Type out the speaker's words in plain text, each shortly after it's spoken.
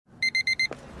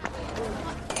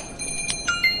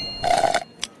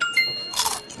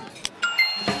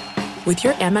With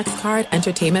your Amex card,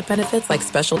 entertainment benefits like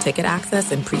special ticket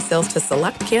access and pre-sales to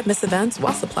select can't-miss events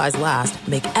while supplies last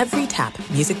make every tap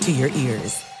music to your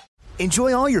ears.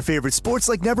 Enjoy all your favorite sports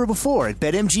like never before at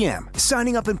BetMGM.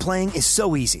 Signing up and playing is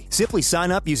so easy. Simply sign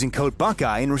up using code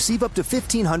Buckeye and receive up to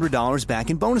 $1,500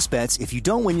 back in bonus bets if you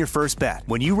don't win your first bet.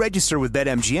 When you register with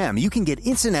BetMGM, you can get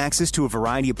instant access to a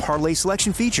variety of parlay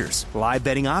selection features, live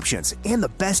betting options, and the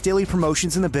best daily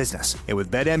promotions in the business. And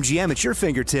with BetMGM at your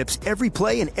fingertips, every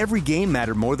play and every game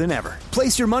matter more than ever.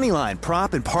 Place your moneyline,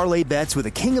 prop, and parlay bets with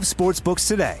the king of sportsbooks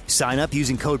today. Sign up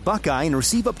using code Buckeye and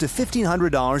receive up to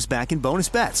 $1,500 back in bonus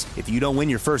bets if you don't win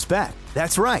your first bet.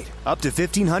 That's right, up to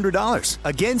 $1,500.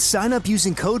 Again, sign up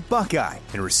using code Buckeye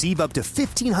and receive up to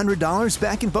 $1,500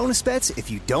 back in bonus bets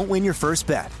if you don't win your first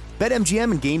bet.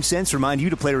 BetMGM and GameSense remind you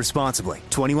to play responsibly.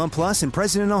 21 plus and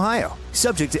present in Ohio.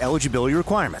 Subject to eligibility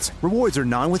requirements. Rewards are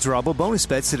non-withdrawable bonus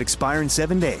bets that expire in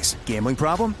 7 days. Gambling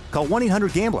problem? Call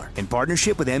 1-800-GAMBLER in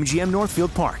partnership with MGM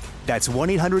Northfield Park. That's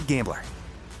 1-800-GAMBLER.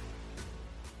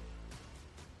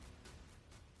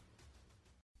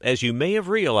 As you may have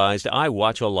realized, I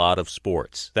watch a lot of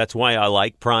sports. That's why I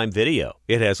like Prime Video.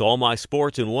 It has all my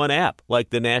sports in one app,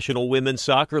 like the National Women's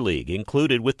Soccer League,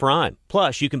 included with Prime.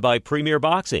 Plus, you can buy Premier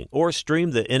Boxing or stream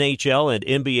the NHL and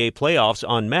NBA playoffs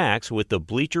on Max with the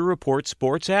Bleacher Report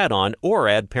Sports add-on, or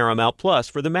add Paramount Plus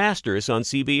for the Masters on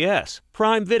CBS.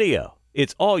 Prime Video.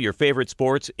 It's all your favorite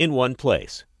sports in one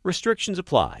place. Restrictions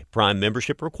apply. Prime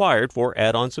membership required for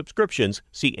add-on subscriptions.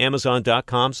 See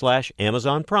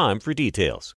Amazon.com/Amazon Prime for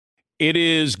details. It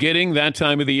is getting that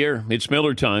time of the year. It's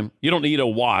Miller time. You don't need a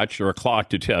watch or a clock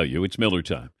to tell you. It's Miller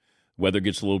time. Weather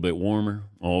gets a little bit warmer.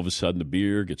 All of a sudden, the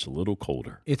beer gets a little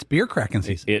colder. It's beer cracking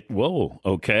season. Whoa,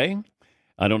 okay.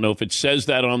 I don't know if it says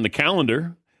that on the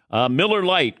calendar. Miller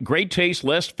Lite, great taste,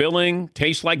 less filling,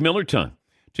 tastes like Miller time.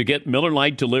 To get Miller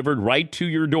Lite delivered right to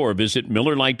your door, visit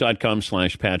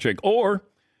MillerLite.com/Patrick, or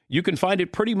you can find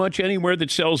it pretty much anywhere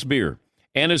that sells beer.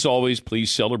 And as always,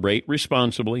 please celebrate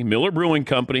responsibly. Miller Brewing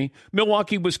Company,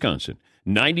 Milwaukee, Wisconsin.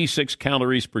 96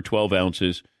 calories per 12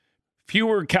 ounces.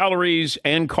 Fewer calories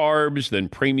and carbs than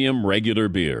premium regular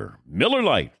beer. Miller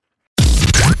Lite.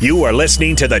 You are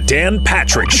listening to the Dan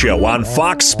Patrick Show on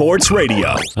Fox Sports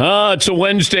Radio. It's a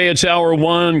Wednesday. It's hour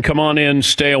one. Come on in.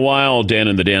 Stay a while. Dan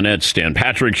and the Danettes, Dan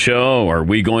Patrick Show. Are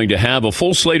we going to have a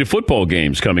full slate of football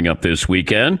games coming up this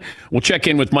weekend? We'll check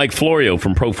in with Mike Florio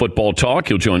from Pro Football Talk.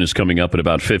 He'll join us coming up in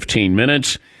about 15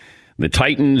 minutes. The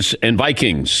Titans and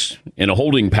Vikings in a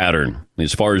holding pattern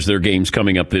as far as their games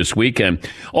coming up this weekend.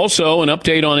 Also, an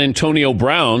update on Antonio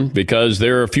Brown, because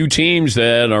there are a few teams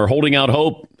that are holding out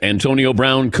hope Antonio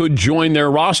Brown could join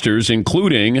their rosters,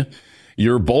 including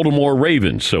your Baltimore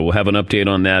Ravens. So we'll have an update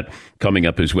on that coming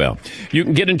up as well. You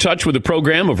can get in touch with the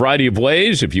program a variety of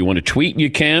ways. If you want to tweet,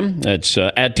 you can. That's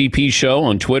at DP Show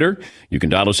on Twitter. You can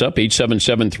dial us up,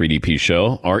 877-3DP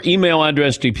Show. Our email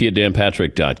address,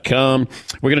 dp@danpatrick.com.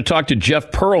 We're going to talk to Jeff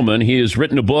Pearlman. He has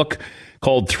written a book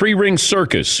called Three Ring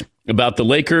Circus about the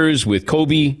Lakers with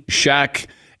Kobe, Shaq,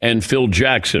 and Phil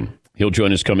Jackson. He'll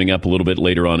join us coming up a little bit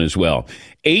later on as well.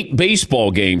 8 baseball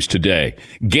games today.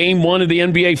 Game 1 of the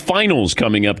NBA Finals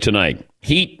coming up tonight.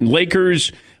 Heat,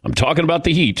 Lakers. I'm talking about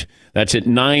the Heat. That's at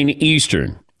 9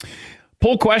 Eastern.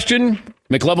 Poll question.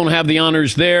 McLevin will have the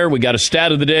honors there. We got a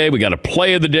stat of the day. We got a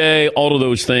play of the day. All of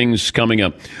those things coming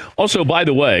up. Also, by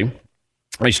the way,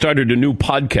 I started a new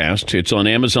podcast. It's on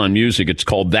Amazon Music. It's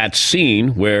called That Scene,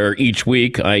 where each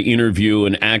week I interview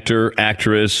an actor,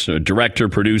 actress, a director,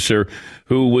 producer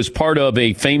who was part of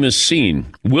a famous scene.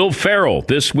 Will Ferrell,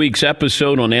 this week's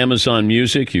episode on Amazon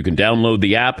Music. You can download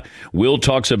the app. Will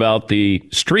talks about the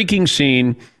streaking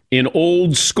scene in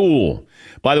Old School.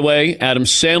 By the way, Adam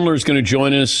Sandler is going to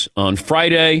join us on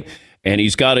Friday. And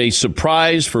he's got a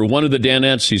surprise for one of the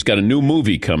Danettes. He's got a new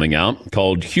movie coming out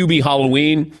called Hubie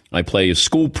Halloween. I play a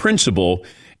school principal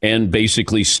and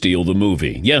basically steal the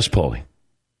movie. Yes, Paulie?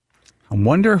 I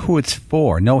wonder who it's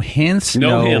for. No hints?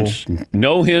 No hints.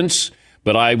 No hints.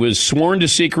 But I was sworn to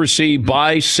secrecy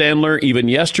by Sandler even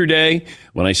yesterday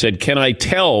when I said, can I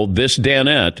tell this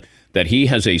Danette that he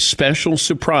has a special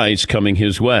surprise coming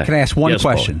his way? Can I ask one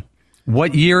question? Paulie?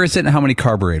 What year is it and how many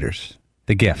carburetors?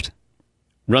 The gift.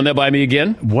 Run that by me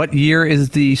again. What year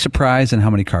is the surprise and how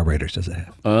many carburetors does it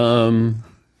have?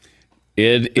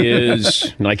 It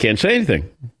is, I can't say anything.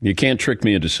 You can't trick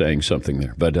me into saying something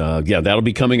there. But yeah, that'll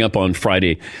be coming up on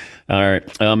Friday. All right.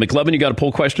 McLevin, you got a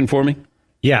poll question for me?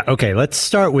 Yeah. Okay. Let's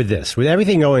start with this. With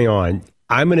everything going on,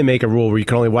 I'm going to make a rule where you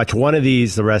can only watch one of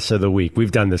these the rest of the week.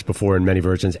 We've done this before in many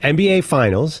versions. NBA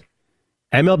Finals,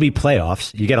 MLB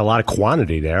playoffs, you get a lot of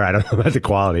quantity there. I don't know about the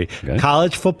quality. Okay.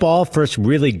 College football, first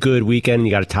really good weekend,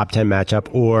 you got a top 10 matchup,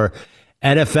 or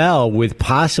NFL with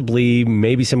possibly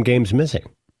maybe some games missing.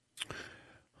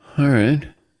 All right.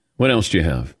 What else do you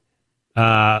have?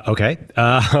 Okay.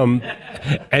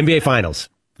 NBA Finals.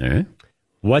 All right.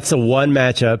 What's the one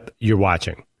matchup you're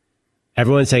watching?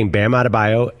 Everyone's saying Bam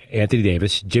Adebayo, Anthony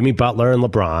Davis, Jimmy Butler, and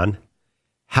LeBron.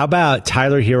 How about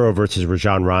Tyler Hero versus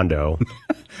Rajon Rondo?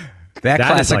 that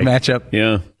classic matchup.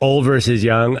 Yeah. Old versus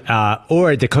young.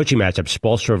 Or the coaching matchup,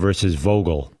 Spoelstra versus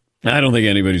Vogel. I don't think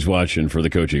anybody's watching for the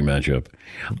coaching matchup.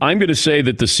 I'm going to say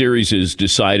that the series is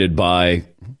decided by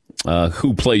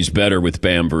who plays better with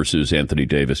Bam versus Anthony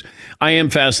Davis. I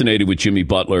am fascinated with Jimmy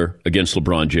Butler against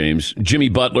LeBron James. Jimmy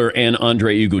Butler and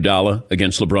Andre Iguodala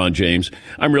against LeBron James.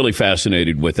 I'm really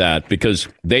fascinated with that because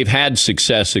they've had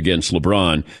success against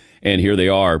LeBron, and here they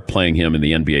are playing him in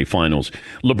the NBA Finals.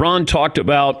 LeBron talked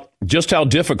about just how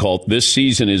difficult this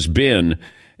season has been,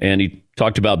 and he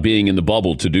talked about being in the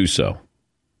bubble to do so.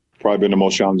 Probably been the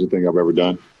most challenging thing I've ever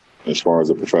done as far as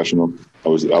a professional. I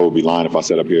would be lying if I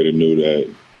sat up here and knew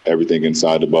that everything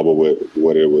inside the bubble with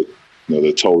what it would,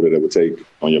 the toll that it would take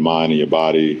on your mind and your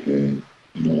body and,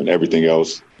 and everything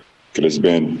else. Because it's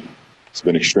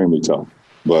been extremely tough.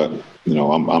 But,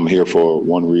 I'm here for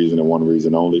one reason and one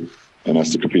reason only, and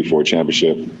that's to compete for a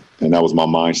championship. And that was my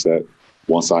mindset.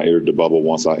 Once I entered the bubble,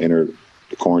 once I entered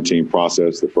the quarantine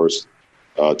process, the first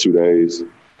 2 days,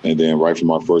 and then right from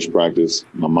my first practice,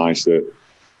 my mindset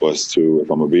was to, if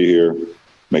I'm going to be here,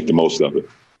 make the most of it.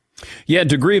 Yeah,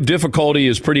 degree of difficulty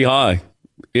is pretty high.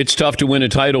 It's tough to win a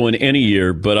title in any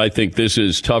year, but I think this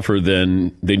is tougher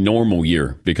than the normal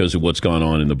year because of what's gone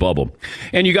on in the bubble.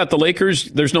 And you got the Lakers.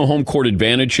 There's no home court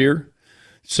advantage here.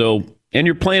 So, and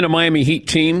you're playing a Miami Heat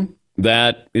team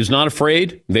that is not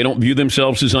afraid. They don't view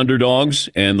themselves as underdogs,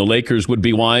 and the Lakers would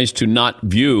be wise to not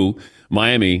view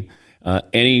Miami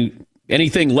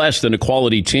anything less than a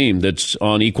quality team that's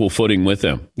on equal footing with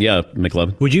them. Yeah,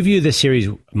 McLevin. Would you view this series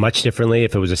much differently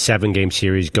if it was a 7-game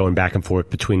series going back and forth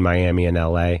between Miami and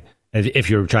LA, if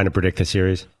you were trying to predict the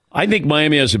series? I think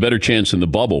Miami has a better chance in the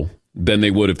bubble than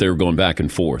they would if they were going back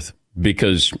and forth,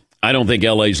 because I don't think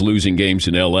LA's losing games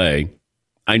in LA.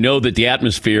 I know that the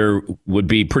atmosphere would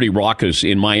be pretty raucous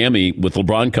in Miami with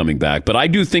LeBron coming back, but I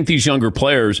do think these younger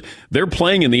players, they're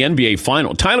playing in the NBA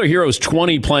Finals. Tyler Hero's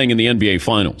 20 playing in the NBA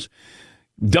Finals.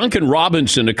 Duncan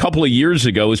Robinson, a couple of years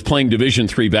ago, was playing Division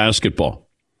III basketball.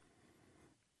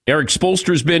 Eric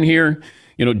Spoelstra's been here.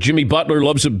 Jimmy Butler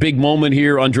loves a big moment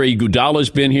here. Andre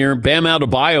Iguodala's been here. Bam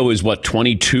Adebayo is,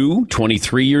 22,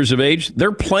 23 years of age?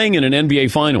 They're playing in an NBA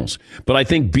Finals. But I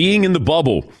think being in the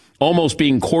bubble, almost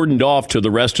being cordoned off to the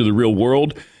rest of the real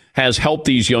world, has helped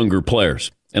these younger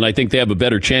players. And I think they have a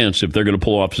better chance if they're going to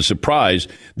pull off a surprise,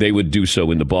 they would do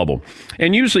so in the bubble.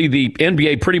 And usually the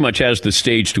NBA pretty much has the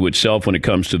stage to itself when it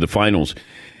comes to the finals.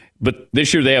 But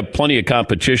this year they have plenty of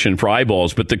competition for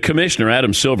eyeballs. But the commissioner,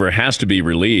 Adam Silver, has to be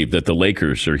relieved that the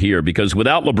Lakers are here, because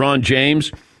without LeBron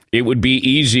James, it would be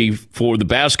easy for the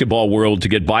basketball world to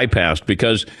get bypassed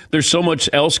because there's so much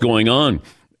else going on.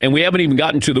 And we haven't even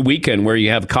gotten to the weekend where you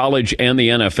have college and the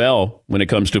NFL when it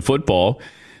comes to football.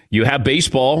 You have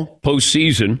baseball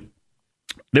postseason.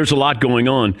 There's a lot going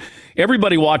on.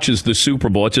 Everybody watches the Super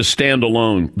Bowl. It's a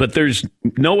standalone, but there's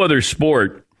no other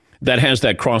sport that has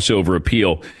that crossover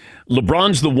appeal.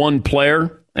 LeBron's the one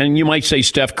player, and you might say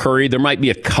Steph Curry. There might be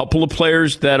a couple of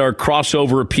players that are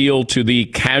crossover appeal to the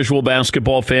casual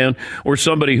basketball fan or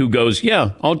somebody who goes,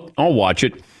 yeah, I'll watch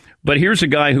it. But here's a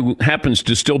guy who happens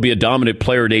to still be a dominant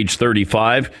player at age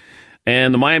 35.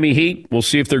 And the Miami Heat, we'll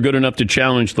see if they're good enough to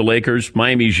challenge the Lakers.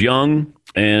 Miami's young,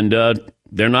 and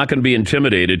they're not going to be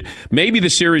intimidated. Maybe the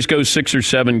series goes 6 or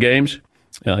 7 games.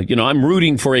 I'm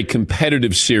rooting for a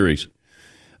competitive series.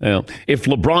 If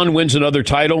LeBron wins another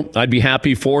title, I'd be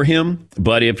happy for him.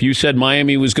 But if you said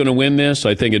Miami was going to win this,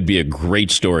 I think it'd be a great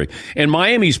story. And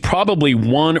Miami's probably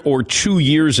 1 or 2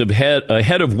 years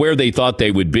ahead of where they thought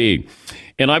they would be.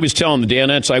 And I was telling the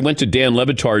Danettes, I went to Dan Le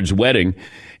Batard's wedding,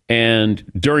 and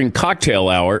during cocktail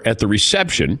hour at the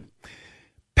reception,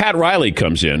 Pat Riley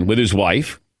comes in with his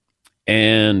wife,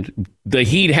 and the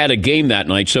Heat had a game that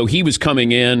night, so he was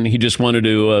coming in. He just wanted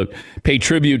to pay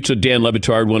tribute to Dan Le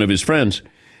Batard, one of his friends.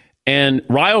 And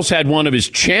Riles had one of his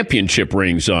championship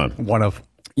rings on.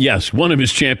 Yes, one of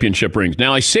his championship rings.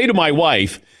 Now, I say to my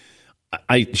wife,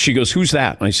 she goes, who's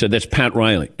that? I said, that's Pat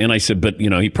Riley. And I said, but,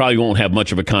 he probably won't have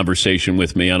much of a conversation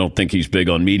with me. I don't think he's big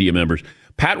on media members.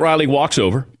 Pat Riley walks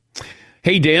over.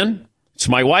 Hey, Dan, it's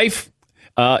my wife.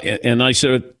 And I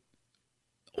said,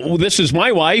 oh, this is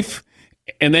my wife.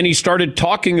 And then he started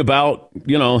talking about,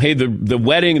 hey, the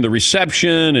wedding and the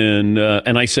reception.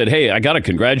 And I said, hey, I got to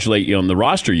congratulate you on the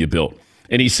roster you built.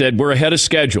 And he said, we're ahead of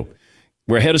schedule.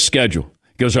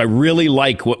 Got goes, I really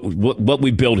like what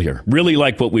we built here. Really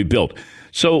like what we built.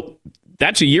 So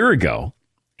that's a year ago.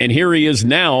 And here he is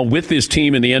now with this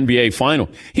team in the NBA final.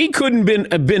 He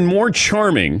couldn't have been more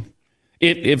charming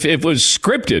if it was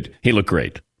scripted. He looked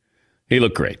great. He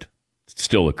looked great.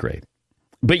 Still looked great.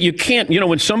 But you can't,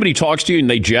 when somebody talks to you and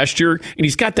they gesture, and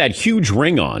he's got that huge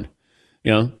ring on,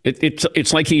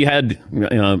 it's like he had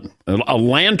a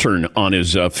lantern on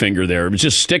his finger there. It was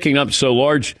just sticking up so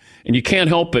large, and you can't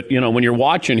help it, when you're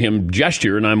watching him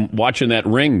gesture, and I'm watching that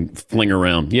ring fling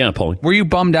around. Yeah, Paulie. Were you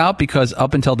bummed out because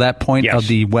up until that point of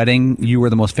the wedding, you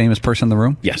were the most famous person in the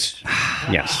room? Yes.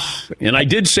 Yes. And I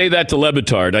did say that to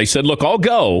Levitard. I said, look, I'll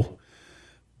go,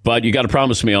 but you got to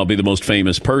promise me I'll be the most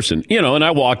famous person. And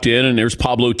I walked in, and there's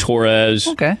Pablo Torres,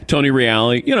 Tony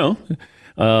Reale,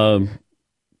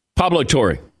 Pablo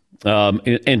Torre.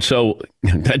 And so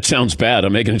that sounds bad.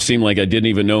 I'm making it seem like I didn't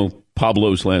even know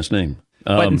Pablo's last name.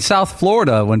 But in South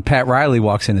Florida, when Pat Riley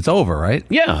walks in, it's over, right?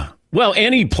 Yeah. Well,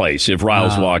 any place if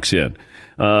Riles walks in.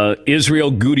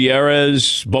 Israel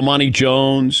Gutierrez, Bomani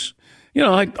Jones.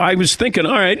 I was thinking,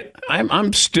 all right,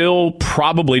 I'm still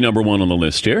probably number one on the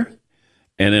list here.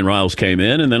 And then Riles came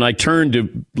in, and then I turned to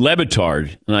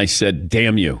Levitard, and I said,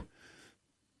 damn you.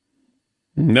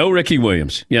 No Ricky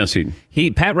Williams. Yes,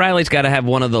 Pat Riley's got to have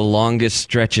one of the longest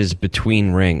stretches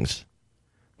between rings,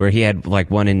 where he had like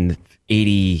one in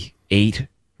 88,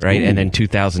 right? Ooh. And then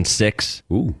 2006.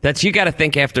 Ooh. That's, you got to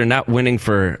think after not winning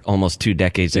for almost 2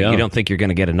 decades, that you don't think you're going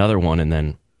to get another one, and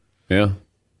then. Yeah.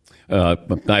 I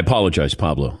apologize,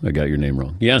 Pablo. I got your name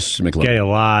wrong. Yes, McLeod. Getting a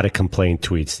lot of complaint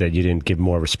tweets that you didn't give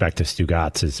more respect to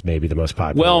Stugotz as maybe the most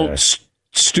popular. Well,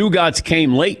 Stugotz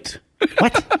came late.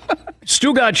 What?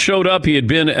 Stugotz showed up. He had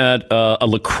been at a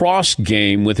lacrosse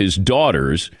game with his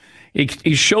daughters.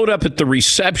 He showed up at the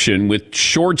reception with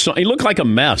shorts on. He looked like a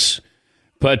mess.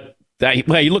 But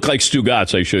he looked like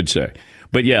Stugotz, I should say.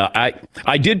 But yeah,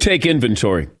 I did take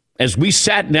inventory. As we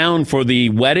sat down for the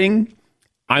wedding,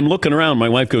 I'm looking around. My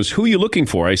wife goes, who are you looking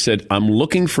for? I said, I'm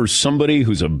looking for somebody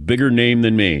who's a bigger name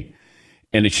than me.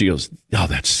 And she goes, oh,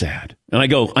 that's sad. And I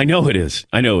go, I know it is.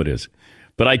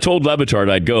 But I told Levitard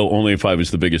I'd go only if I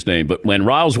was the biggest name. But when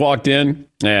Riles walked in,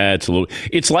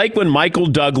 it's like when Michael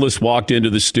Douglas walked into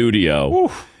the studio.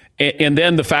 And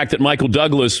then the fact that Michael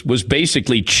Douglas was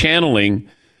basically channeling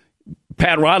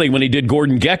Pat Riley when he did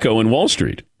Gordon Gekko in Wall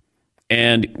Street.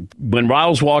 And when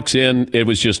Riles walks in, it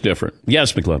was just different.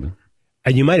 Yes, McLevin.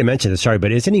 And you might have mentioned this, sorry,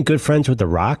 but isn't he good friends with The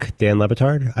Rock, Dan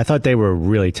Levitard? I thought they were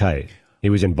really tight. He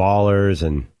was in Ballers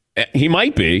and... He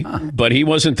might be, but he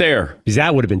wasn't there. Because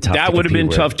that would have been tough. That would have been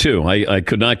tough, too. I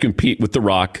could not compete with The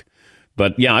Rock.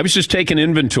 But, yeah, I was just taking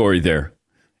inventory there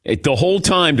the whole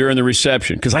time during the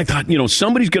reception. Because I thought,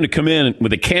 somebody's going to come in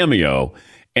with a cameo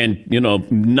and,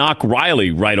 knock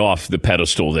Riley right off the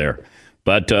pedestal there.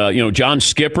 But, John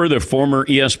Skipper, the former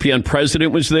ESPN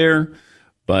president, was there.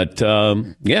 But,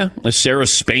 Sarah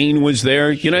Spain was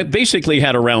there. Basically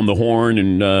had around the horn,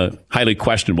 and highly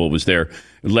questionable was there.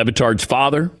 Levitard's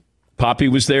father, Poppy,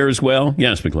 was there as well.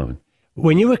 Yes, McLevin.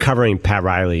 When you were covering Pat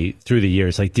Riley through the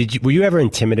years, were you ever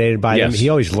intimidated by him? He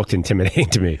always looked intimidating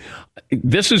to me.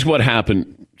 This is what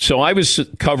happened. So I was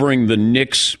covering the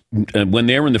Knicks when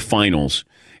they were in the finals,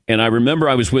 and I remember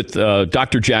I was with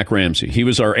Dr. Jack Ramsey. He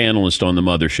was our analyst on the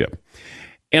mothership.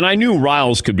 And I knew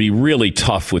Riles could be really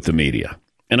tough with the media.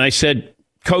 And I said,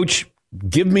 Coach,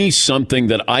 give me something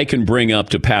that I can bring up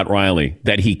to Pat Riley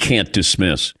that he can't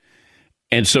dismiss.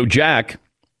 And so Jack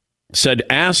said,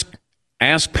 ask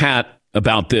Pat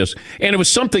about this. And it was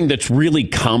something that's really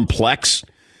complex.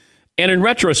 And in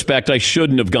retrospect, I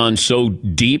shouldn't have gone so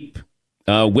deep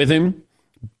with him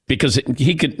because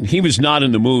he was not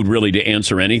in the mood really to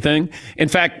answer anything. In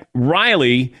fact,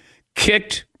 Riley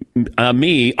kicked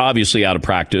me, obviously, out of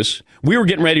practice. We were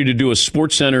getting ready to do a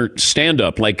SportsCenter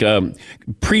stand-up, like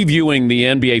previewing the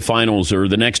NBA Finals or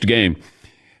the next game.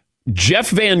 Jeff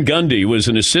Van Gundy was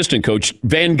an assistant coach.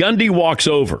 Van Gundy walks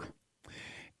over,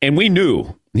 and we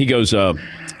knew. He goes, and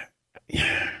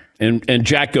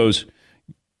Jack goes,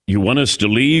 you want us to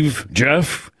leave,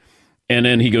 Jeff? And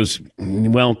then he goes,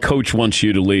 well, Coach wants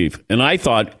you to leave. And I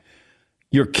thought,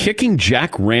 you're kicking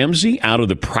Jack Ramsey out of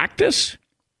the practice?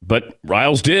 But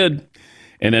Riles did.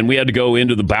 And then we had to go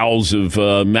into the bowels of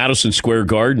Madison Square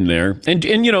Garden there. And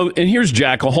here's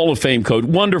Jack, a Hall of Fame coach,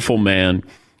 wonderful man.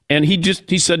 And he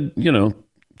said,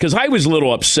 because I was a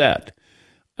little upset.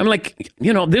 I'm like,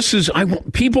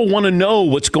 people want to know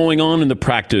what's going on in the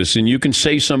practice. And you can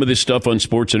say some of this stuff on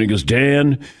sports. And he goes,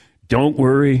 Dan, don't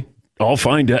worry. I'll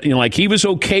find out. He was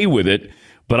okay with it.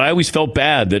 But I always felt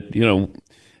bad that,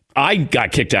 I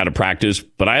got kicked out of practice,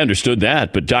 but I understood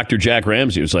that. But Dr. Jack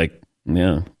Ramsey was like,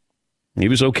 yeah. He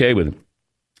was okay with it.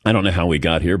 I don't know how we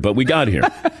got here, but we got here.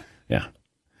 Yeah.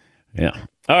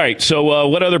 All right, so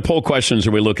what other poll questions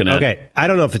are we looking at? Okay, I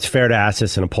don't know if it's fair to ask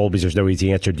this in a poll because there's no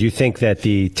easy answer. Do you think that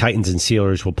the Titans and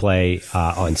Steelers will play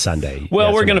on Sunday?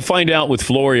 Well, we're going to find out with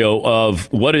Florio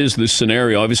of what is the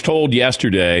scenario. I was told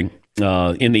yesterday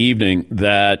in the evening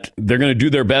that they're going to do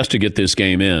their best to get this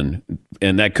game in,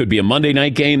 and that could be a Monday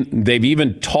night game. They've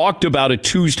even talked about a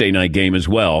Tuesday night game as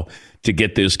well to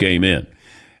get this game in.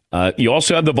 You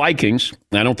also have the Vikings.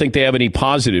 I don't think they have any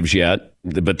positives yet,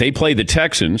 but they play the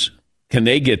Texans. Can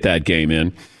they get that game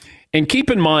in? And keep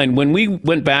in mind, when we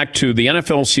went back to the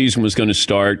NFL season was going to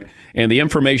start, and the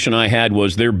information I had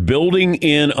was they're building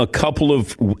in a couple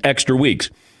of extra weeks.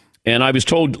 And I was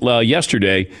told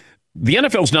yesterday, the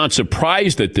NFL's not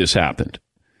surprised that this happened.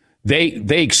 They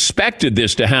expected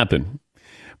this to happen,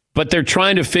 but they're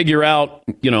trying to figure out,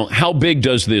 how big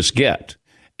does this get?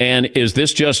 And is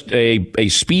this just a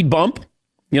speed bump?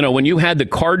 When you had the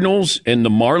Cardinals and the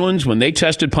Marlins, when they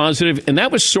tested positive, and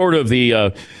that was sort of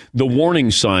the warning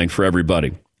sign for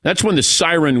everybody. That's when the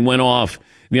siren went off.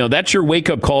 That's your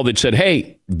wake-up call that said,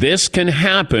 hey, this can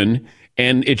happen,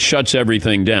 and it shuts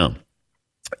everything down.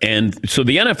 And so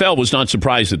the NFL was not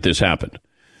surprised that this happened.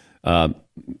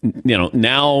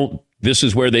 Now this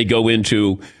is where they go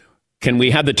into, can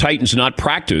we have the Titans not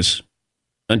practice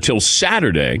until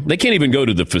Saturday? They can't even go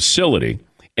to the facility.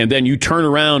 And then you turn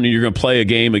around and you're going to play a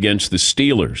game against the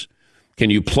Steelers. Can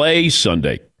you play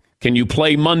Sunday? Can you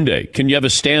play Monday? Can you have a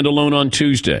standalone on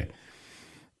Tuesday?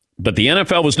 But the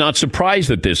NFL was not surprised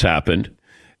that this happened.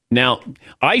 Now,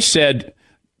 I said,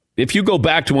 if you go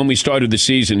back to when we started the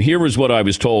season, here was what I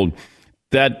was told,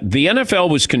 that the NFL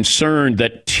was concerned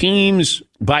that teams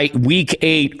by week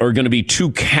 8 are going to be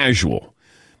too casual.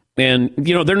 And,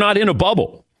 they're not in a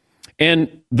bubble.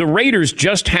 And the Raiders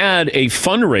just had a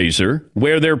fundraiser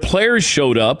where their players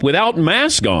showed up without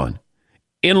masks on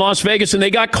in Las Vegas, and they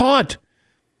got caught.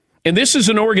 And this is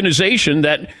an organization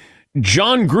that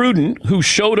John Gruden, who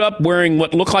showed up wearing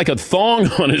what looked like a thong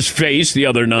on his face the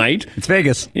other night. It's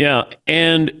Vegas. Yeah,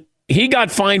 and he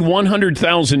got fined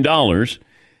 $100,000,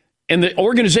 and the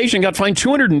organization got fined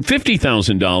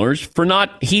 $250,000 for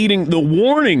not heeding the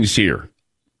warnings here.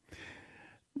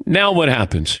 Now what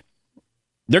happens?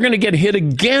 They're going to get hit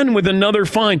again with another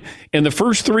fine. And the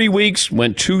first 3 weeks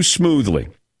went too smoothly.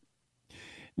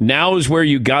 Now is where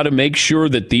you got to make sure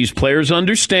that these players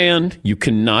understand you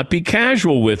cannot be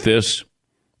casual with this,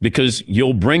 because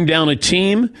you'll bring down a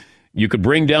team. You could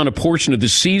bring down a portion of the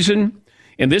season.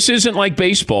 And this isn't like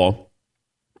baseball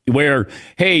where,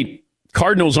 hey,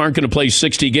 Cardinals aren't going to play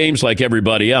 60 games like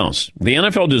everybody else. The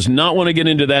NFL does not want to get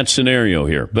into that scenario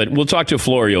here. But we'll talk to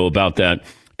Florio about that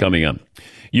coming up.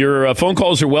 Your phone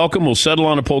calls are welcome. We'll settle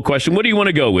on a poll question. What do you want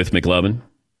to go with, McLovin?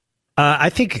 I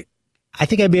think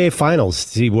NBA Finals,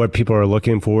 see what people are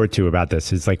looking forward to about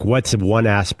this. It's like, what's one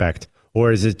aspect?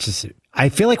 Or is it just, I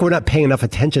feel like we're not paying enough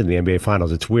attention to the NBA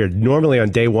Finals. It's weird. Normally on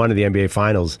day one of the NBA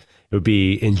Finals, it would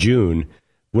be in June.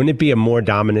 Wouldn't it be a more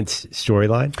dominant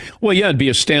storyline? Well, yeah, it'd be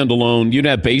a standalone. You'd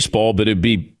have baseball, but it'd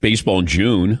be baseball in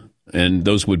June. And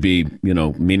those would be,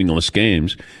 meaningless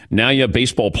games. Now you have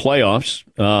baseball playoffs,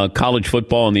 college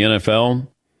football, and the NFL.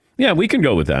 Yeah, we can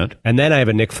go with that. And then I have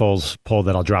a Nick Foles poll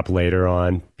that I'll drop later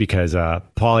on because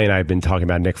Paulie and I have been talking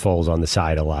about Nick Foles on the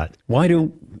side a lot. Why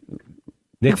do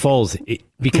Nick Foles?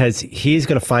 Because he's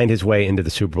going to find his way into the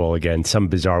Super Bowl again, some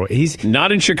bizarre way. He's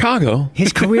not in Chicago.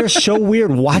 His career is so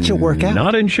weird. Watch it work out.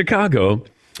 Not in Chicago.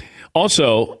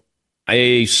 Also,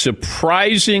 a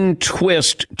surprising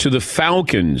twist to the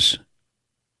Falcons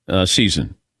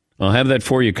season. I'll have that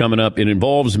for you coming up. It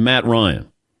involves Matt Ryan.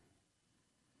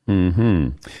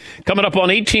 Coming up on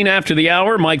 18 after the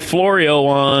hour, Mike Florio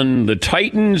on the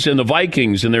Titans and the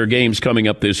Vikings and their games coming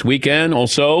up this weekend.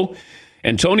 Also,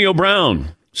 Antonio Brown,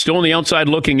 still on the outside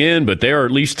looking in, but there are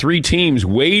at least 3 teams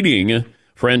waiting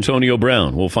for Antonio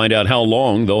Brown. We'll find out how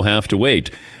long they'll have to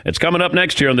wait. It's coming up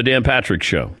next year on The Dan Patrick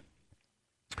Show.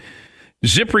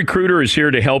 ZipRecruiter is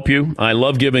here to help you. I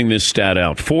love giving this stat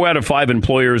out. 4 out of 5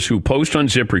 employers who post on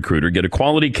ZipRecruiter get a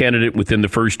quality candidate within the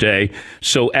first day.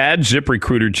 So add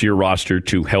ZipRecruiter to your roster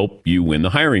to help you win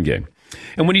the hiring game.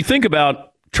 And when you think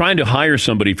about trying to hire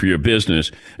somebody for your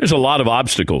business, there's a lot of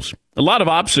obstacles. A lot of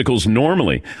obstacles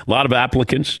normally. A lot of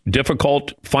applicants,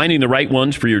 difficult finding the right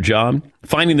ones for your job,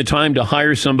 finding the time to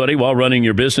hire somebody while running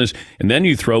your business, and then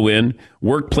you throw in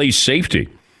workplace safety.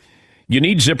 You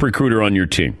need ZipRecruiter on your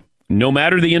team. No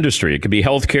matter the industry, it could be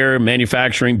healthcare,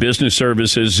 manufacturing, business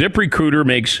services. ZipRecruiter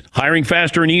makes hiring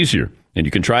faster and easier. And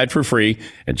you can try it for free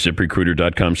at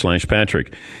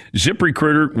ZipRecruiter.com/Patrick.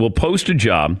 ZipRecruiter will post a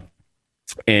job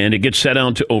And it gets set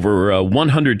out to over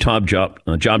 100 top job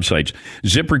sites.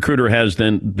 ZipRecruiter has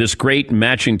then this great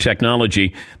matching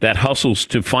technology that hustles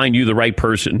to find you the right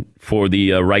person for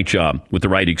the right job with the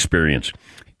right experience.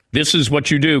 This is what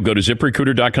you do. Go to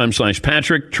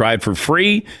ZipRecruiter.com/Patrick. Try it for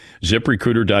free.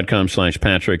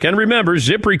 ZipRecruiter.com/Patrick. And remember,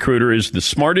 ZipRecruiter is the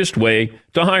smartest way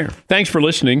to hire. Thanks for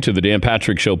listening to the Dan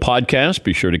Patrick Show podcast.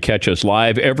 Be sure to catch us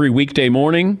live every weekday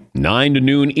morning, 9 to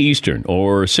noon Eastern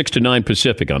or 6 to 9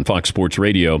 Pacific on Fox Sports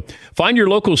Radio. Find your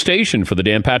local station for the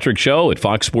Dan Patrick Show at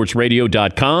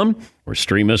foxsportsradio.com or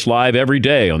stream us live every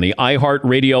day on the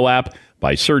iHeartRadio app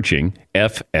by searching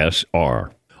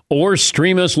FSR. Or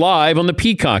stream us live on the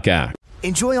Peacock app.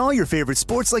 Enjoy all your favorite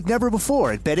sports like never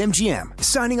before at BetMGM.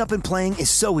 Signing up and playing is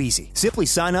so easy. Simply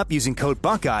sign up using code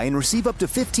Buckeye and receive up to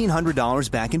 $1,500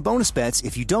 back in bonus bets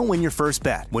if you don't win your first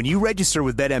bet. When you register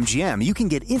with BetMGM, you can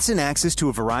get instant access to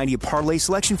a variety of parlay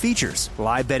selection features,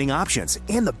 live betting options,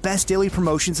 and the best daily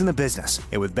promotions in the business.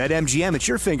 And with BetMGM at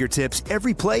your fingertips,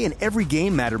 every play and every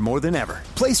game matter more than ever.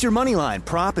 Place your moneyline,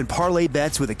 prop, and parlay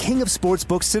bets with the king of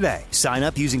sportsbooks today. Sign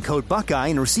up using code Buckeye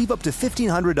and receive up to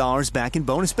 $1,500 back in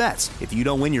bonus bets if you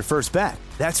don't win your first bet.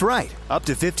 That's right, up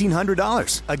to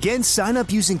 $1,500. Again, sign up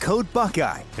using code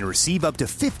Buckeye and receive up to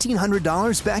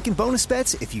 $1,500 back in bonus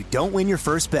bets if you don't win your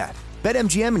first bet.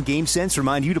 BetMGM and GameSense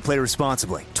remind you to play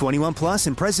responsibly. 21 plus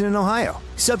and present in Ohio.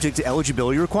 Subject to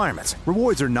eligibility requirements.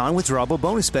 Rewards are non-withdrawable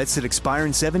bonus bets that expire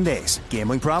in 7 days.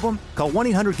 Gambling problem? Call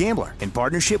 1-800-GAMBLER in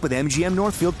partnership with MGM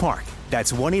Northfield Park.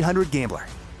 That's 1-800-GAMBLER.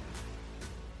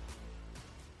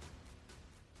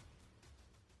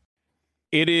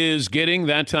 It is getting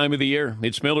that time of the year.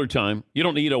 It's Miller time. You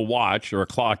don't need a watch or a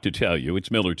clock to tell you. It's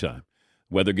Miller time.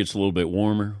 Weather gets a little bit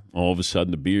warmer. All of a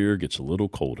sudden, the beer gets a little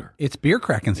colder. It's beer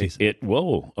cracking season.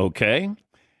 Whoa, okay.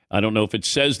 I don't know if it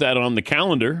says that on the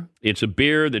calendar. It's a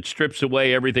beer that strips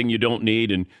away everything you don't need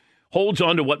and holds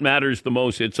on to what matters the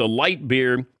most. It's a light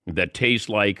beer that tastes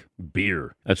like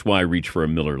beer. That's why I reach for a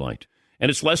Miller Lite.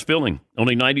 And it's less filling,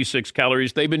 only 96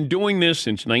 calories. They've been doing this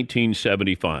since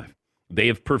 1975. They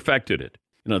have perfected it.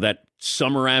 You know, that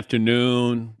summer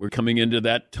afternoon, we're coming into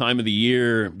that time of the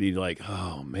year, be like,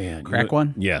 oh, man. Crack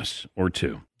one? Yes, or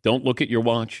two. Don't look at your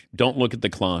watch. Don't look at the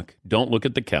clock. Don't look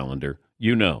at the calendar.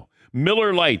 You know.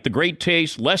 Miller Lite, the great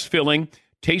taste, less filling,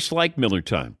 tastes like Miller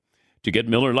time. To get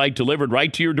Miller Lite delivered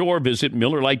right to your door, visit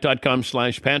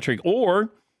MillerLite.com/Patrick,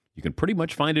 or you can pretty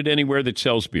much find it anywhere that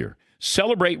sells beer.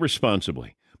 Celebrate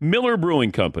responsibly. Miller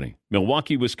Brewing Company,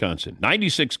 Milwaukee, Wisconsin.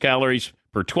 96 calories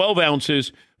per 12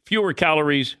 ounces. Fewer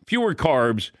calories, fewer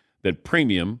carbs than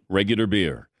premium regular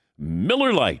beer.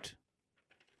 Miller Lite.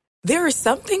 There are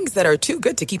some things that are too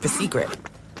good to keep a secret.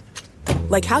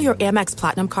 Like how your Amex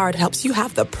Platinum card helps you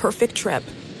have the perfect trip.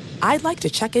 I'd like to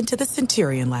check into the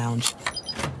Centurion Lounge.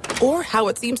 Or how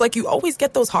it seems like you always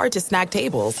get those hard-to-snag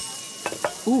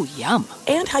tables. Ooh, yum.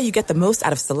 And how you get the most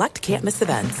out of select can't-miss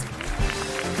events.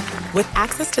 With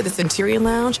access to the Centurion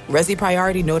Lounge, Resi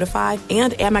Priority Notify,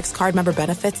 and Amex card member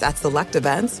benefits at select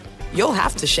events, you'll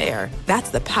have to share. That's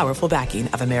the powerful backing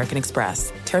of American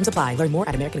Express. Terms apply. Learn more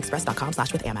at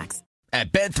americanexpress.com/withAmex.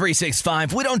 At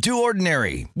Bet365, we don't do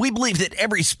ordinary. We believe that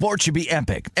every sport should be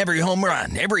epic. Every home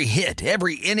run, every hit,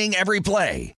 every inning, every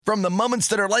play. From the moments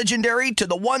that are legendary to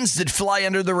the ones that fly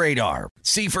under the radar.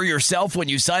 See for yourself when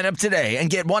you sign up today and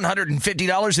get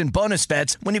 $150 in bonus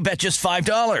bets when you bet just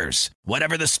 $5.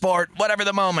 Whatever the sport, whatever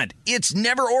the moment, it's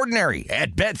never ordinary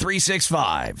at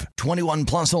Bet365. 21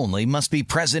 plus only. Must be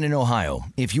present in Ohio.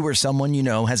 If you or someone you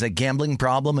know has a gambling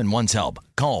problem and wants help,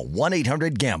 call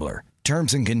 1-800-GAMBLER.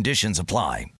 Terms and conditions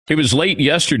apply. It was late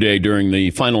yesterday during the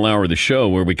final hour of the show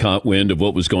where we caught wind of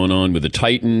what was going on with the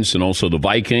Titans and also the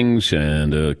Vikings,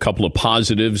 and a couple of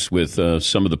positives with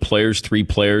some of the players, 3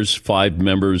 players, 5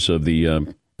 members of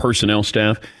the personnel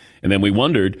staff. And then we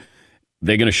wondered,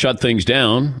 they're going to shut things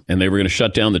down, and they were going to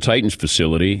shut down the Titans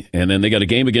facility. And then they got a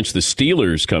game against the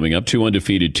Steelers coming up, 2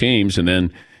 undefeated teams. And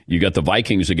then you got the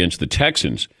Vikings against the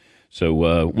Texans. So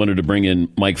wanted to bring in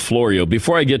Mike Florio.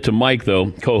 Before I get to Mike,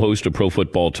 though, co-host of Pro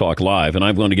Football Talk Live, and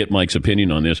I'm going to get Mike's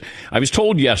opinion on this. I was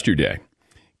told yesterday,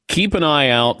 keep an eye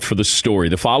out for the story,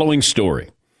 the following story.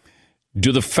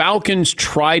 Do the Falcons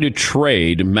try to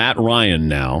trade Matt Ryan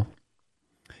now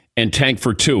and tank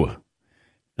for Tua?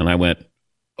 And I went,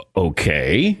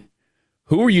 okay.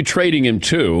 Who are you trading him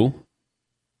to?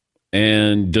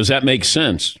 And does that make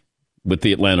sense with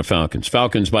the Atlanta Falcons?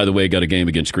 Falcons, by the way, got a game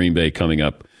against Green Bay coming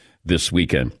up this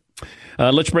weekend.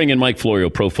 Let's bring in Mike Florio,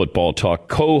 Pro Football Talk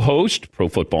co-host, Pro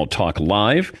Football Talk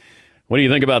Live. What do you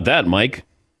think about that, Mike?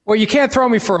 Well, you can't throw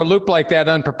me for a loop like that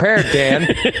unprepared,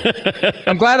 Dan.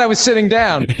 I'm glad I was sitting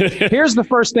down. Here's the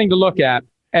first thing to look at,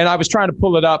 and I was trying to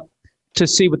pull it up. to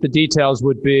see what the details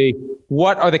would be.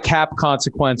 What are the cap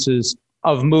consequences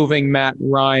of moving Matt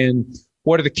Ryan?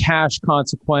 What are the cash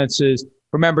consequences?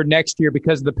 Remember, next year,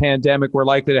 because of the pandemic, we're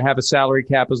likely to have a salary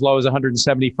cap as low as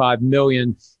 $175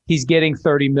 million. He's getting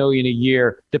 $30 million a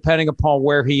year. Depending upon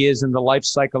where he is in the life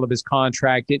cycle of his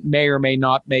contract, it may or may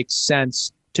not make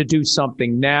sense to do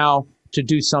something now, to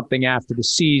do something after the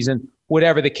season,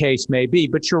 whatever the case may be.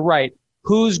 But you're right.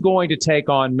 Who's going to take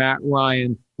on Matt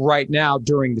Ryan right now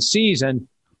during the season?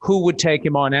 Who would take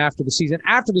him on after the season?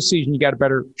 After the season, you got a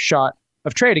better shot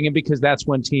of trading him because that's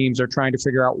when teams are trying to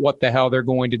figure out what the hell they're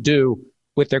going to do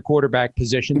with their quarterback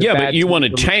position. Yeah, but you want to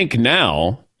tank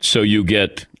now so you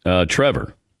get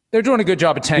Trevor. They're doing a good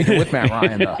job of tanking with Matt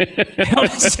Ryan, though. They don't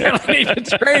necessarily need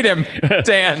to trade him,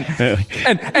 Dan.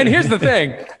 And here's the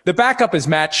thing. The backup is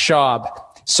Matt Schaub.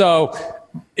 So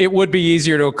it would be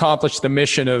easier to accomplish the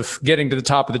mission of getting to the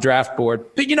top of the draft board.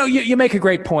 But, you make a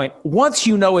great point. Once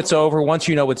you know it's over, once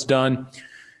you know it's done,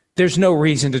 there's no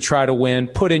reason to try to win.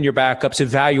 Put in your backups,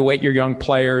 evaluate your young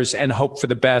players, and hope for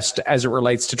the best as it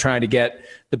relates to trying to get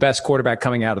the best quarterback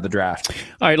coming out of the draft.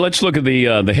 All right, let's look at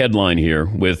the headline here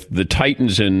with the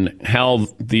Titans and how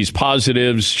these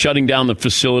positives, shutting down the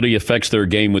facility, affects their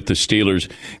game with the Steelers.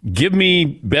 Give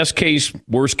me best case,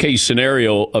 worst case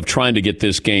scenario of trying to get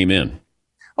this game in.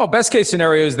 Well, best case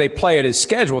scenario is they play it as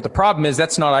scheduled. The problem is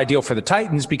that's not ideal for the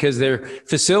Titans because their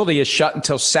facility is shut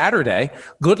until Saturday.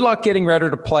 Good luck getting ready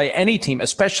to play any team,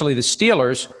 especially the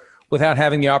Steelers, without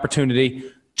having the opportunity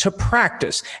to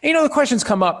practice. And, the questions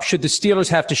come up, should the Steelers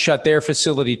have to shut their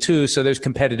facility too so there's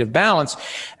competitive balance?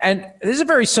 And this is a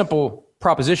very simple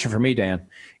proposition for me, Dan.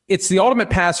 It's the ultimate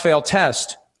pass-fail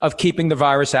test of keeping the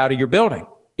virus out of your building.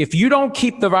 If you don't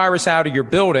keep the virus out of your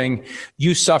building,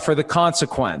 you suffer the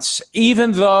consequence,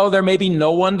 even though there may be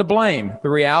no one to blame. The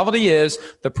reality is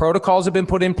the protocols have been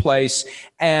put in place,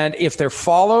 and if they're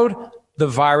followed, the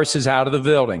virus is out of the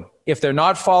building. If they're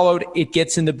not followed, it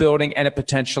gets in the building and it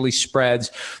potentially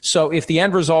spreads. So if the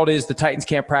end result is the Titans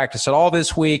can't practice at all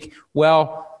this week,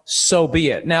 well, so be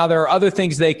it. Now, there are other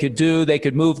things they could do. They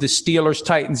could move the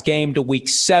Steelers-Titans game to week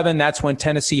 7. That's when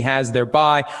Tennessee has their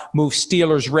bye. Move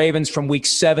Steelers-Ravens from week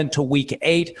 7 to week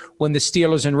 8 when the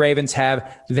Steelers and Ravens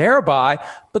have their bye.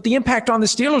 But the impact on the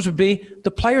Steelers would be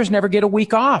the players never get a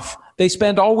week off. They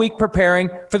spend all week preparing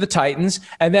for the Titans.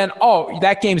 And then,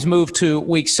 that game's moved to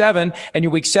week 7, and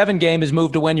your week 7 game is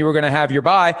moved to when you were going to have your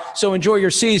bye. So enjoy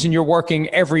your season. You're working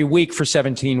every week for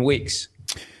 17 weeks.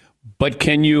 But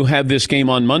can you have this game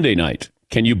on Monday night?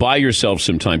 Can you buy yourself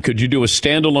some time? Could you do a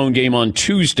standalone game on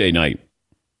Tuesday night?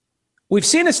 We've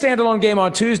seen a standalone game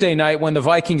on Tuesday night when the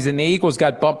Vikings and the Eagles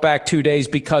got bumped back 2 days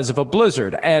because of a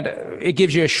blizzard. And it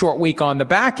gives you a short week on the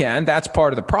back end. That's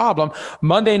part of the problem.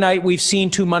 Monday night, we've seen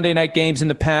 2 Monday night games in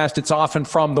the past. It's often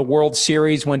from the World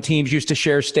Series when teams used to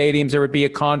share stadiums. There would be a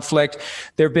conflict.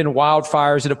 There have been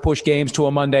wildfires that have pushed games to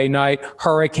a Monday night.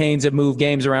 Hurricanes have moved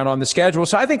games around on the schedule.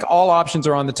 So I think all options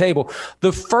are on the table.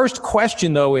 The first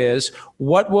question, though, is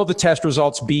what will the test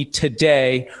results be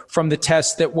today from the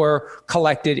tests that were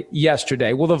collected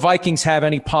yesterday? Will the Vikings have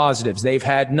any positives? They've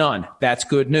had none. That's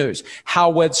good news.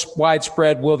 How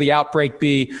widespread will the outbreak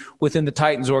be within the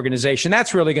Titans organization?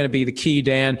 That's really going to be the key,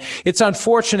 Dan. It's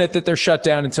unfortunate that they're shut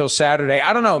down until Saturday.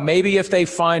 I don't know. Maybe if they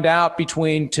find out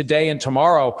between today and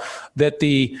tomorrow that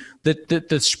the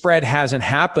spread hasn't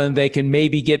happened, they can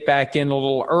maybe get back in a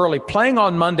little early. Playing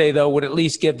on Monday, though, would at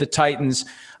least give the Titans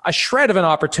a shred of an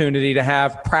opportunity to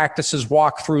have practices,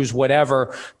 walkthroughs,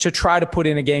 whatever, to try to put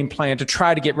in a game plan, to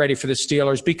try to get ready for the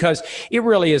Steelers, because it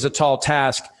really is a tall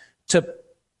task to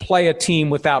play a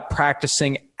team without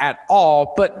practicing at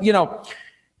all. But,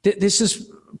 this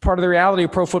is part of the reality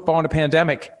of pro football in a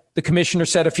pandemic. The commissioner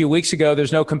said a few weeks ago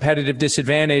there's no competitive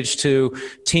disadvantage to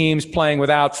teams playing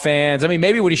without fans. I mean,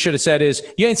 maybe what he should have said is,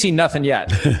 you ain't seen nothing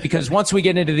yet. Because once we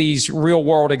get into these real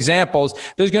world examples,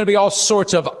 there's going to be all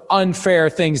sorts of unfair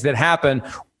things that happen.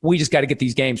 We just got to get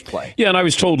these games played. Yeah, and I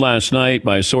was told last night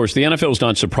by a source, the NFL is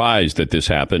not surprised that this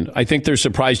happened. I think they're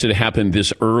surprised it happened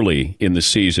this early in the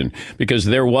season because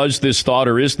there was this thought,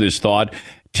 or is this thought,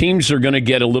 teams are going to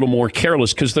get a little more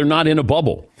careless because they're not in a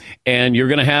bubble. And you're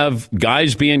going to have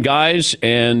guys being guys,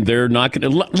 and they're not going to.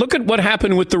 Look at what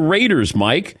happened with the Raiders,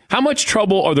 Mike. How much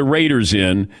trouble are the Raiders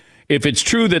in if it's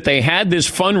true that they had this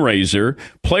fundraiser,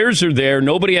 players are there,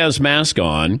 nobody has mask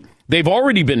on. They've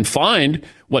already been fined,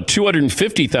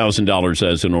 $250,000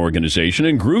 as an organization,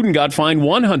 and Gruden got fined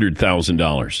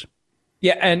 $100,000.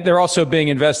 Yeah, and they're also being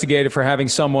investigated for having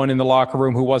someone in the locker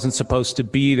room who wasn't supposed to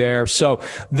be there. So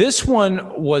this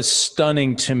one was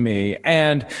stunning to me.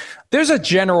 And there's a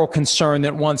general concern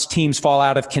that once teams fall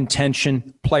out of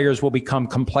contention, players will become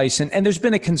complacent. And there's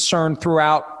been a concern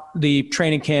throughout the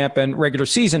training camp and regular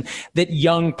season that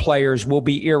young players will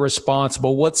be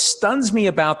irresponsible. What stuns me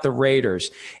about the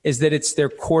Raiders is that it's their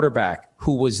quarterback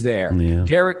who was there. Yeah.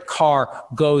 Derek Carr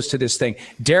goes to this thing.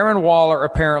 Darren Waller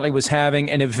apparently was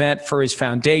having an event for his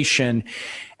foundation.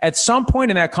 At some point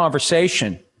in that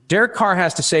conversation, Derek Carr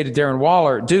has to say to Darren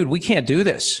Waller, dude, we can't do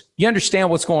this. You understand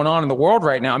what's going on in the world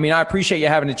right now. I mean, I appreciate you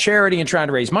having a charity and trying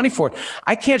to raise money for it.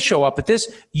 I can't show up at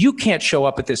this. You can't show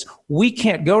up at this. We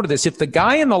can't go to this. If the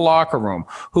guy in the locker room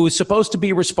who is supposed to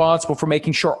be responsible for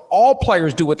making sure all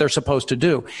players do what they're supposed to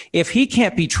do, if he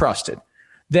can't be trusted,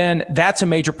 then that's a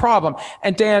major problem.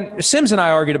 And Dan, Sims and I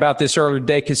argued about this earlier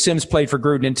today because Sims played for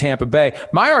Gruden in Tampa Bay.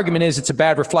 My argument is it's a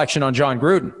bad reflection on John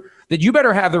Gruden, that you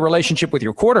better have the relationship with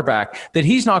your quarterback, that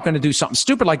he's not going to do something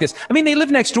stupid like this. I mean, they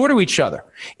live next door to each other.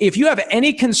 If you have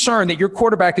any concern that your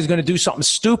quarterback is going to do something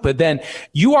stupid, then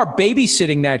you are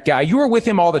babysitting that guy. You are with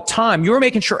him all the time. You are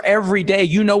making sure every day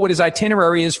you know what his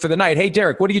itinerary is for the night. Hey,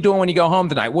 Derek, what are you doing when you go home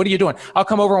tonight? What are you doing? I'll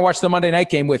come over and watch the Monday night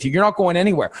game with you. You're not going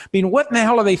anywhere. I mean, what in the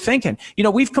hell are they thinking? You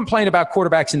know, we've complained about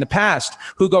quarterbacks in the past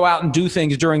who go out and do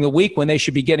things during the week when they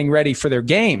should be getting ready for their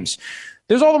games.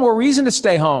 There's all the more reason to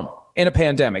stay home in a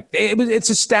pandemic. It's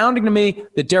astounding to me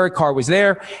that Derek Carr was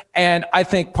there. And I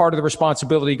think part of the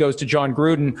responsibility goes to John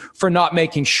Gruden for not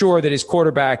making sure that his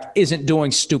quarterback isn't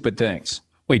doing stupid things.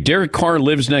 Wait, Derek Carr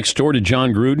lives next door to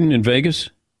John Gruden in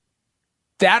Vegas?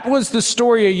 That was the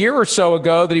story a year or so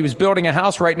ago, that he was building a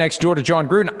house right next door to John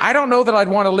Gruden. I don't know that I'd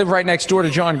want to live right next door to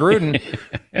John Gruden.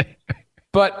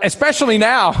 But especially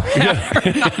now,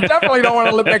 I definitely don't want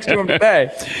to live next to him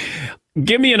today.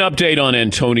 Give me an update on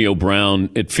Antonio Brown.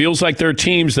 It feels like there are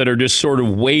teams that are just sort of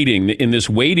waiting in this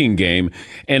waiting game,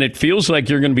 and it feels like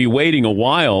you're going to be waiting a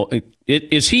while.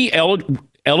 Is he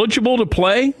eligible to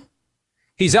play?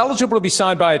 He's eligible to be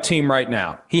signed by a team right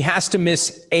now. He has to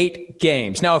miss 8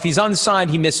 games. Now, if he's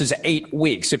unsigned, he misses 8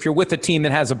 weeks. If you're with a team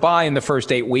that has a bye in the first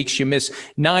 8 weeks, you miss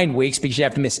 9 weeks because you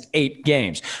have to miss 8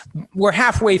 games. We're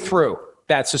halfway through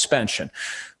that suspension.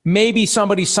 Maybe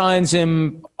somebody signs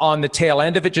him on the tail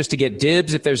end of it just to get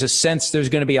dibs if there's a sense there's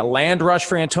going to be a land rush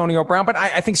for Antonio Brown. But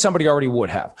I think somebody already would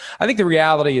have. I think the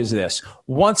reality is this.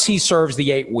 Once he serves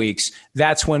the 8 weeks,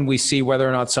 that's when we see whether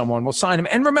or not someone will sign him.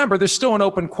 And remember, there's still an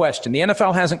open question. The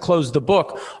NFL hasn't closed the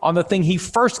book on the thing he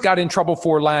first got in trouble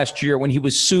for last year when he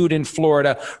was sued in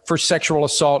Florida for sexual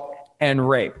assault and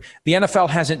rape. The NFL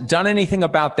hasn't done anything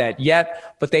about that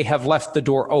yet, but they have left the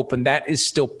door open. That is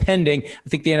still pending. I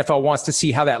think the NFL wants to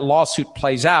see how that lawsuit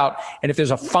plays out. And if there's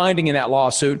a finding in that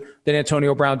lawsuit that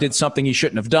Antonio Brown did something he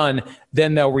shouldn't have done,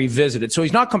 then they'll revisit it. So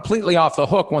he's not completely off the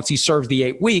hook once he serves the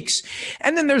 8 weeks.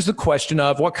 And then there's the question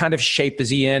of what kind of shape is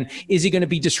he in? Is he going to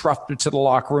be disruptive to the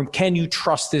locker room? Can you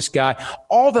trust this guy?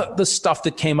 All the stuff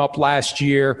that came up last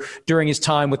year during his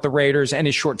time with the Raiders and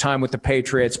his short time with the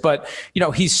Patriots. But, you know,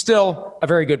 he's still a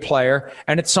very good player.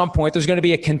 And at some point, there's going to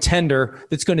be a contender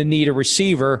that's going to need a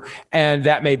receiver. And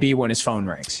that may be when his phone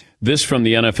rings. This from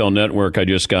the NFL Network I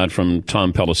just got from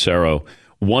Tom Pelissero.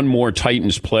 One more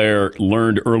Titans player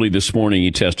learned early this morning he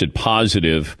tested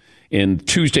positive in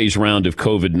Tuesday's round of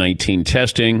COVID-19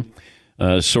 testing.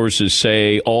 Sources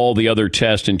say all the other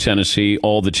tests in Tennessee,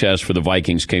 all the tests for the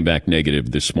Vikings came back negative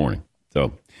this morning.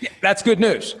 So yeah, that's good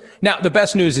news. Now, the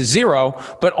best news is 0,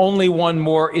 but only one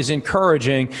more is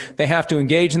encouraging. They have to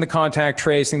engage in the contact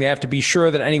tracing. They have to be sure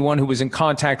that anyone who was in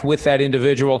contact with that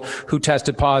individual who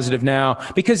tested positive now,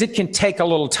 because it can take a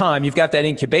little time. You've got that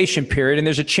incubation period, and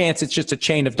there's a chance it's just a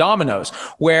chain of dominoes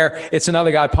where it's another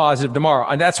guy positive tomorrow.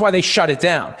 And that's why they shut it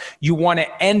down. You want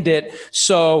to end it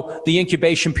so the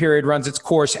incubation period runs its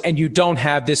course and you don't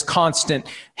have this constant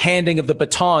handing of the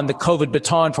baton, the COVID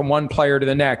baton from one player to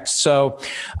the next. So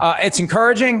it's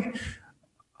encouraging.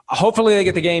 Hopefully they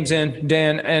get the games in,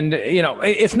 Dan. And, you know,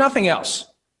 if nothing else,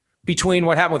 between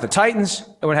what happened with the Titans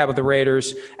and what happened with the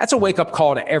Raiders, that's a wake-up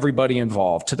call to everybody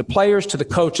involved, to the players, to the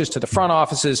coaches, to the front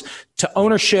offices, to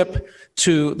ownership,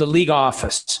 to the league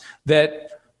office,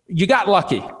 that you got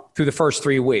lucky through the first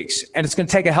 3 weeks. And it's going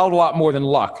to take a hell of a lot more than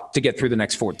luck to get through the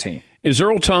next 14. Is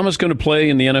Earl Thomas going to play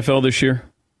in the NFL this year?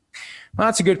 Well,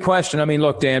 that's a good question. I mean,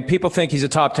 look, Dan, people think he's a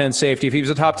top 10 safety. If he was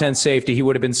a top 10 safety, he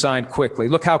would have been signed quickly.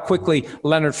 Look how quickly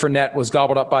Leonard Fournette was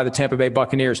gobbled up by the Tampa Bay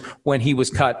Buccaneers when he was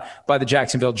cut by the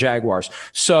Jacksonville Jaguars.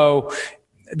 So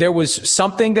there was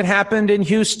something that happened in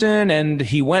Houston, and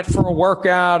he went for a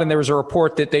workout, and there was a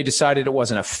report that they decided it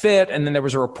wasn't a fit. And then there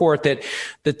was a report that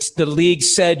the league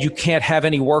said you can't have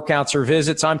any workouts or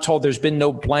visits. I'm told there's been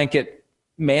no blanket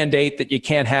mandate that you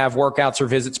can't have workouts or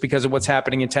visits because of what's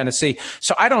happening in Tennessee.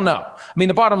 So I don't know. I mean,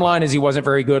 the bottom line is he wasn't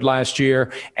very good last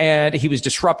year, and he was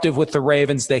disruptive with the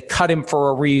Ravens. They cut him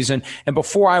for a reason. And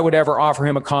before I would ever offer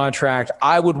him a contract,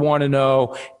 I would want to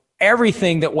know,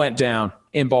 everything that went down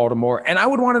in Baltimore. And I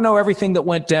would want to know everything that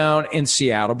went down in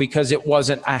Seattle, because it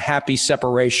wasn't a happy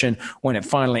separation when it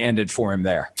finally ended for him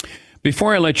there.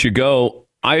 Before I let you go,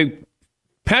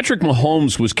 Patrick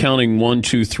Mahomes was counting 1,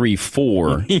 2, 3,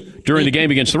 4 during the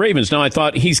game against the Ravens. Now, I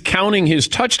thought he's counting his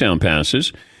touchdown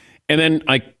passes, and then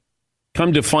I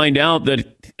come to find out that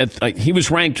he was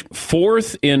ranked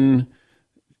 4th in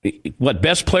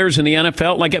best players in the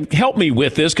NFL. Like, help me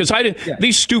with this, because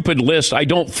these stupid lists, I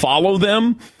don't follow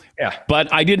them. Yeah.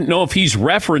 But I didn't know if he's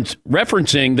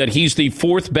referencing that he's the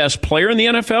 4th best player in the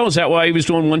NFL. Is that why he was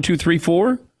doing 1, 2, 3,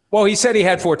 4? Well, he said he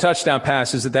had 4 touchdown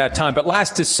passes at that time. But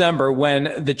last December,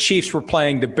 when the Chiefs were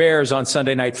playing the Bears on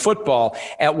Sunday Night Football,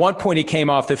 at one point he came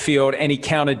off the field and he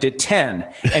counted to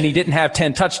 10. And he didn't have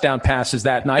 10 touchdown passes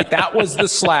that night. That was the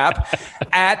slap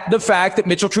at the fact that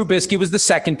Mitchell Trubisky was the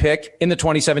 2nd pick in the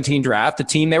 2017 draft, the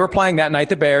team they were playing that night,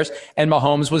 the Bears, and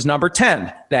Mahomes was number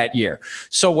 10 that year.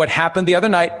 So what happened the other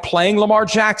night, playing Lamar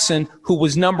Jackson, who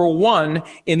was number 1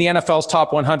 in the NFL's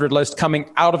top 100 list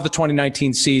coming out of the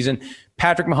 2019 season,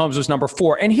 Patrick Mahomes was number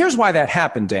 4. And here's why that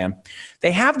happened, Dan.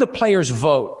 They have the players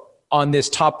vote on this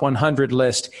top 100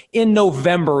 list in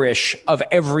November-ish of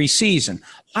every season.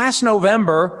 Last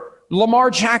November,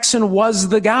 Lamar Jackson was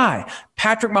the guy.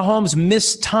 Patrick Mahomes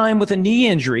missed time with a knee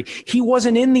injury. He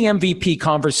wasn't in the MVP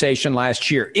conversation last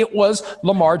year. It was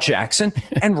Lamar Jackson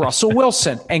and Russell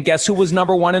Wilson. And guess who was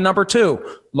number 1 and number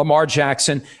 2? Lamar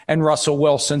Jackson and Russell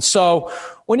Wilson. So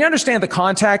when you understand the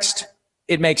context,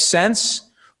 it makes sense.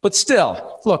 But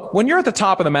still, look, when you're at the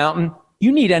top of the mountain,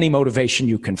 you need any motivation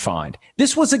you can find.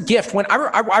 This was a gift. When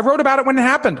I wrote about it when it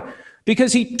happened,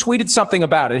 because he tweeted something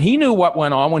about it. He knew what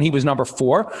went on when he was number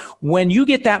 4. When you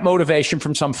get that motivation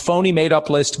from some phony made-up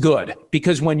list, good.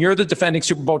 Because when you're the defending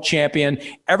Super Bowl champion,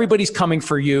 everybody's coming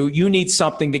for you. You need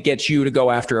something that gets you to go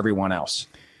after everyone else.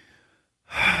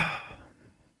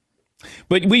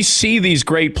 But we see these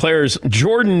great players.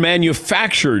 Jordan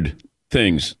manufactured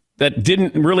things that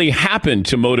didn't really happen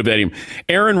to motivate him.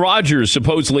 Aaron Rodgers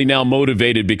supposedly now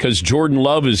motivated because Jordan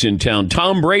Love is in town.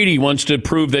 Tom Brady wants to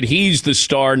prove that he's the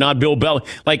star, not Bill Belichick.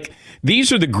 Like,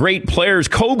 these are the great players.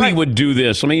 Kobe would do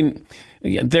this. I mean,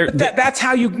 that's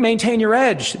how you maintain your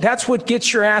edge. That's what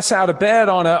gets your ass out of bed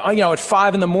on at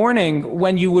 5 a.m.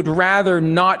 when you would rather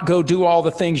not go do all the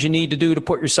things you need to do to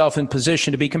put yourself in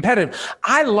position to be competitive.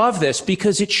 I love this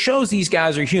because it shows these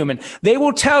guys are human. They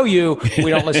will tell you,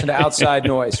 we don't listen to outside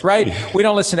noise, right? We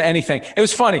don't listen to anything. It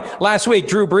was funny. Last week,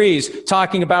 Drew Brees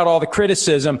talking about all the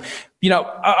criticism.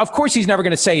 Of course, he's never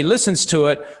going to say he listens to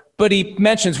it. But he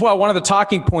mentions, well, one of the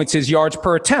talking points is yards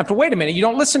per attempt. Well, wait a minute. You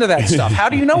don't listen to that stuff. How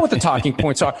do you know what the talking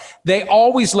points are? They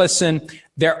always listen.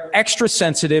 They're extra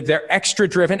sensitive. They're extra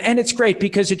driven. And it's great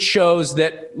because it shows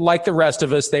that, like the rest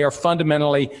of us, they are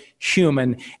fundamentally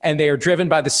human and they are driven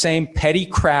by the same petty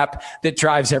crap that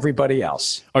drives everybody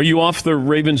else. Are you off the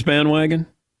Ravens bandwagon?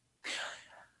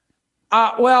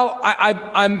 Well,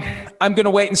 I'm going to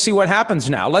wait and see what happens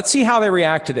now. Let's see how they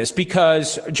react to this,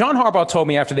 because John Harbaugh told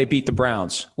me after they beat the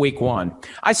Browns week 1,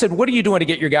 I said, what are you doing to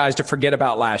get your guys to forget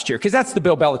about last year? Because that's the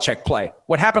Bill Belichick play.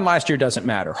 What happened last year doesn't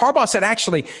matter. Harbaugh said,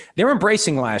 actually, they're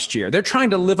embracing last year. They're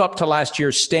trying to live up to last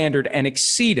year's standard and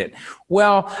exceed it.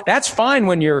 Well, that's fine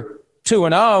when you're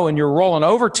 2-0 and you're rolling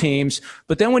over teams.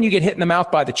 But then when you get hit in the mouth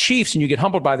by the Chiefs and you get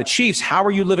humbled by the Chiefs, how are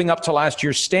you living up to last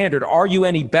year's standard? Are you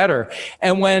any better?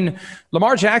 And when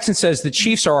Lamar Jackson says the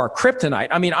Chiefs are our kryptonite,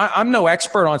 I mean, I'm no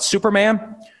expert on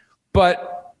Superman,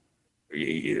 but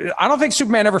I don't think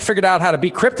Superman ever figured out how to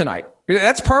beat kryptonite.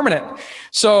 That's permanent.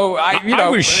 So I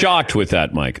was shocked with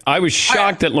that, Mike. I was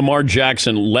shocked that Lamar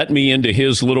Jackson let me into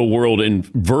his little world and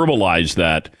verbalized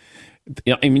that.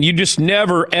 I mean, you just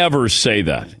never, ever say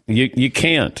that. You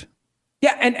can't.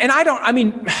 Yeah, and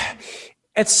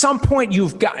at some point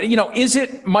you've got, is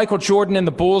it Michael Jordan and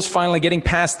the Bulls finally getting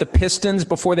past the Pistons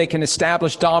before they can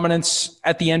establish dominance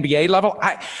at the NBA level?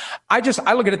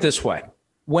 I look at it this way.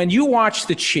 When you watch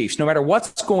the Chiefs, no matter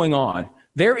what's going on,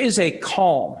 there is a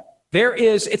calm.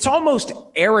 It's almost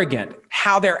arrogant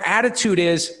how their attitude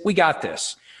is, we got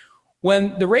this.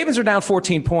 When the Ravens are down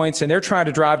 14 points and they're trying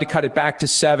to drive to cut it back to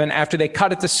 7, after they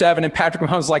cut it to 7 and Patrick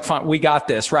Mahomes is like, fine, we got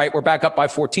this, right? We're back up by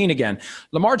 14 again.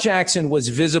 Lamar Jackson was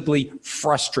visibly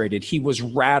frustrated. He was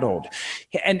rattled.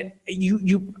 And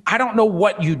I don't know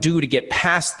what you do to get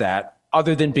past that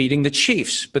other than beating the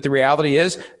Chiefs. But the reality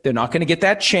is they're not going to get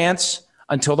that chance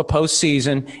until the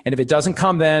postseason. And if it doesn't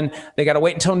come then, they got to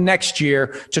wait until next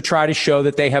year to try to show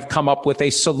that they have come up with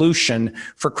a solution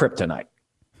for kryptonite.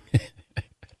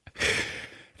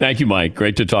 Thank you, Mike.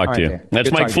 Great to talk to you. That's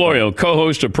Good Mike Florio,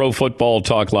 co-host of Pro Football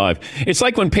Talk Live. It's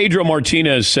like when Pedro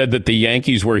Martinez said that the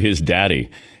Yankees were his daddy.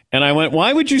 And I went,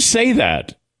 why would you say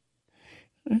that?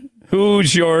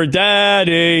 Who's your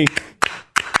daddy?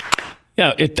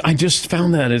 Yeah, I just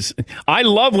found that I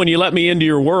love when you let me into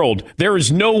your world. There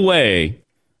is no way,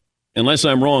 unless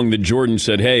I'm wrong, that Jordan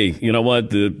said, hey, you know what?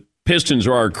 The Pistons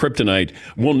are our kryptonite.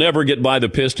 We'll never get by the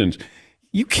Pistons.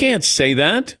 You can't say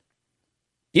that.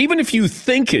 Even if you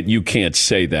think it, you can't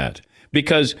say that.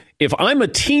 Because if I'm a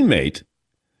teammate,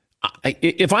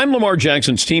 if I'm Lamar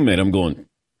Jackson's teammate, I'm going,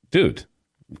 dude,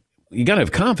 you got to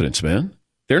have confidence, man.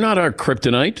 They're not our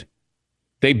kryptonite.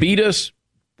 They beat us.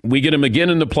 We get them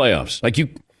again in the playoffs.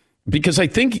 Because I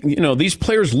think, these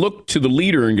players look to the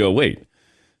leader and go, wait,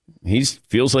 he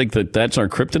feels like that's our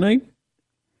kryptonite?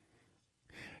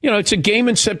 It's a game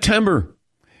in September.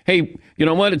 Hey, you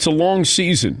know what? It's a long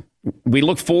season. We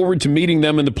look forward to meeting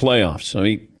them in the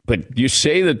playoffs. But you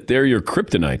say that they're your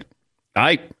kryptonite.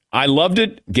 I loved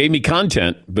it, gave me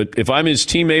content, but if I'm his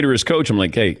teammate or his coach, I'm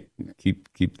like, hey,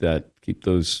 keep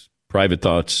those private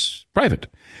thoughts private.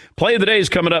 Play of the Day is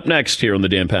coming up next here on The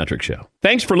Dan Patrick Show.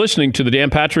 Thanks for listening to The Dan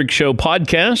Patrick Show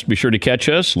podcast. Be sure to catch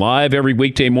us live every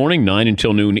weekday morning, 9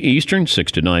 until noon Eastern,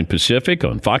 6 to 9 Pacific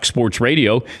on Fox Sports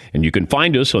Radio. And you can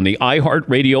find us on the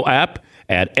iHeartRadio app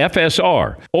at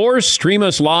FSR or stream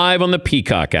us live on the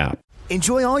Peacock app.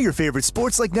 Enjoy all your favorite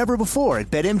sports like never before at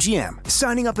BetMGM.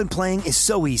 Signing up and playing is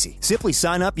so easy. Simply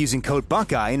sign up using code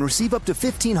Buckeye and receive up to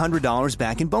 $1,500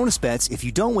 back in bonus bets if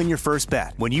you don't win your first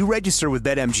bet. When you register with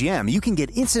BetMGM, you can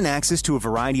get instant access to a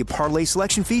variety of parlay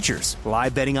selection features,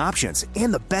 live betting options,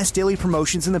 and the best daily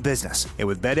promotions in the business. And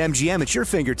with BetMGM at your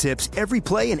fingertips, every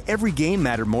play and every game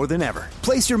matter more than ever.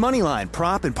 Place your moneyline,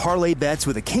 prop, and parlay bets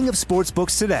with the king of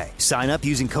sportsbooks today. Sign up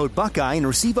using code Buckeye and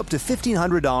receive up to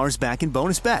 $1,500 back in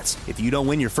bonus bets if you don't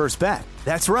win your first bet.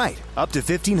 That's right, up to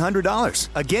 $1,500.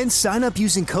 Again, sign up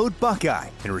using code Buckeye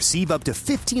and receive up to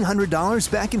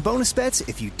 $1,500 back in bonus bets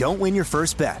if you don't win your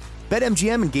first bet.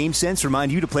 BetMGM and GameSense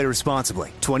remind you to play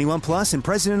responsibly. 21 plus and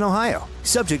present in Ohio.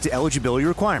 Subject to eligibility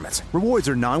requirements. Rewards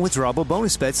are non-withdrawable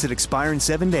bonus bets that expire in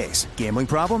 7 days. Gambling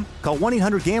problem? Call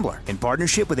 1-800-GAMBLER in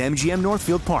partnership with MGM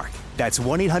Northfield Park. That's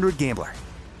 1-800-GAMBLER.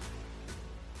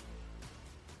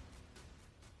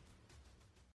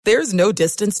 There's no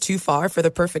distance too far for the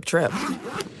perfect trip.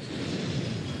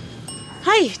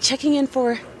 Hi, checking in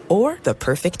for... Or the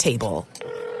perfect table.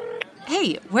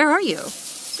 Hey, where are you?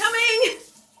 Coming!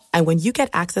 And when you get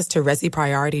access to Resi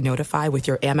Priority Notify with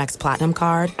your Amex Platinum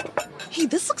card... Hey,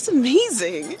 this looks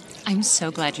amazing. I'm so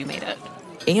glad you made it.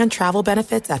 And travel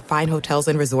benefits at fine hotels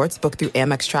and resorts booked through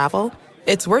Amex Travel,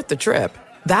 it's worth the trip.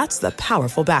 That's the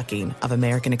powerful backing of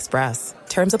American Express.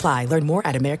 Terms apply. Learn more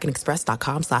at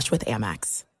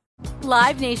americanexpress.com/withAmex.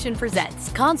 Live Nation presents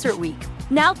Concert Week.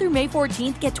 Now through May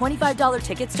 14th, get $25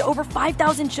 tickets to over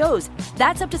 5,000 shows.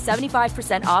 That's up to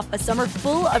 75% off a summer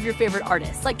full of your favorite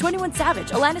artists like 21 Savage,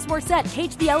 Alanis Morissette,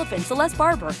 Cage the Elephant, Celeste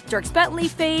Barber, Dierks Bentley,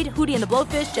 Fade, Hootie and the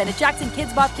Blowfish, Janet Jackson,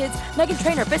 Kids Bop Kids, Meghan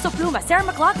Trainor, Peso Pluma, Sarah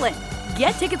McLachlan.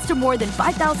 Get tickets to more than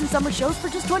 5,000 summer shows for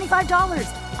just $25.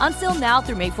 On sale now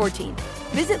through May 14th.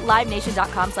 Visit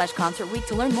LiveNation.com/Concert Week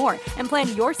to learn more and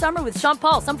plan your summer with Sean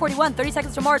Paul, Sum 41, 30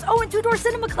 Seconds to Mars, and Two Door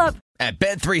Cinema Club. At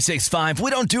Bet365,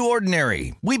 we don't do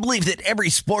ordinary. We believe that every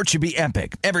sport should be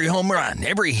epic. Every home run,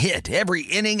 every hit, every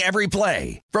inning, every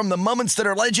play. From the moments that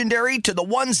are legendary to the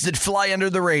ones that fly under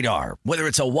the radar. Whether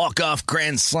it's a walk-off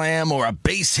grand slam or a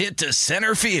base hit to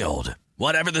center field.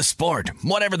 Whatever the sport,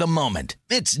 whatever the moment,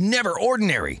 it's never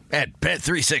ordinary at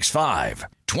Bet365.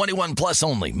 21 plus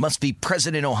only. Must be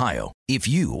present in Ohio. If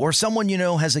you or someone you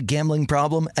know has a gambling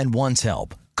problem and wants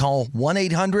help, call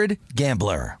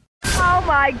 1-800-GAMBLER. Oh,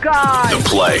 my God. The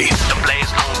play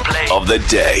of the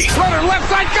day. Runner left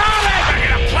side, got it! They're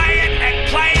going to play it and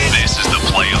play it. This is the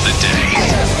play of the day.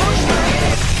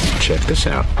 Check this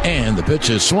out. And the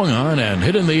pitch is swung on and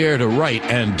hit in the air to right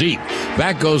and deep.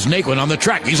 Back goes Naquin on the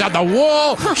track. He's at the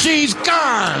wall. She's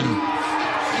gone.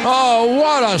 Oh,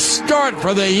 what a start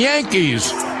for the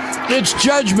Yankees. It's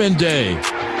Judgment Day.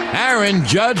 Aaron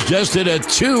Judge just hit a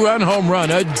 2-run home run,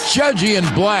 a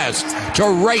Judgian blast to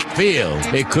right field.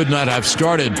 It could not have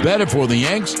started better for the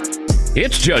Yanks.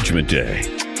 It's Judgment Day.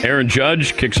 Aaron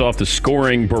Judge kicks off the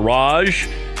scoring barrage.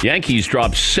 Yankees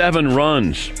drop 7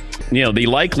 runs. The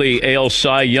likely AL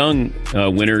Cy Young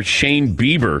winner, Shane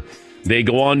Bieber, they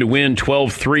go on to win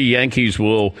 12-3. Yankees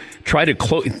will try to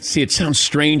close. See, it sounds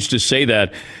strange to say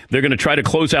that. They're going to try to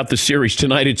close out the series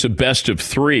tonight. It's a best of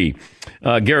 3.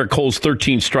 Garrett Cole's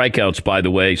 13 strikeouts, by the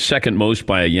way, second most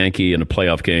by a Yankee in a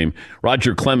playoff game.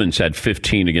 Roger Clemens had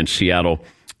 15 against Seattle.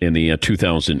 in the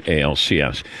 2000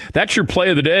 ALCS. That's your play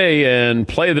of the day, and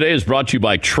play of the day is brought to you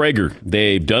by Traeger.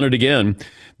 They've done it again.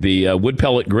 The wood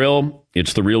pellet grill,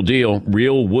 it's the real deal.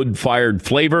 Real wood-fired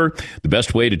flavor. The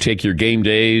best way to take your game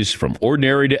days from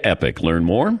ordinary to epic. Learn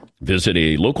more. Visit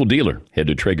a local dealer. Head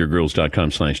to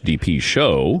TraegerGrills.com/DP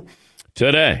show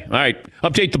today. All right,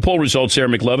 update the poll results, Sarah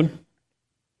McLovin.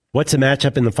 What's the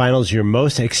matchup in the finals you're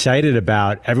most excited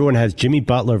about? Everyone has Jimmy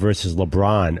Butler versus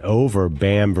LeBron over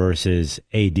Bam versus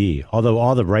AD, although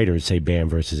all the writers say Bam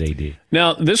versus AD.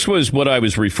 Now, this was what I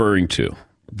was referring to,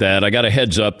 that I got a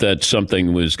heads up that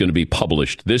something was going to be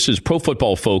published. This is Pro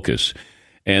Football Focus,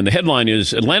 and the headline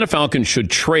is Atlanta Falcons should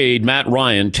trade Matt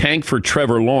Ryan, tank for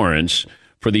Trevor Lawrence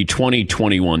for the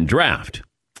 2021 draft.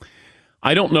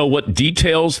 I don't know what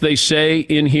details they say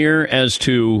in here as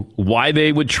to why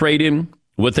they would trade him,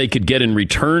 what they could get in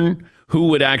return, who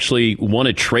would actually want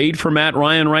to trade for Matt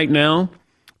Ryan right now.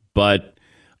 But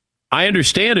I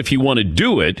understand if you want to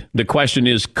do it. The question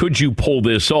is, could you pull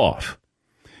this off?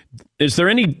 Is there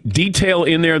any detail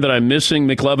in there that I'm missing,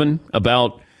 McLovin,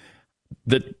 about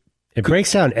that? It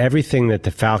breaks down everything that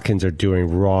the Falcons are doing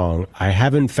wrong. I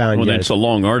haven't found yet. Well, that's a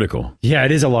long article. Yeah,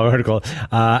 it is a long article.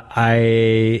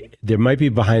 There might be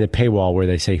behind a paywall where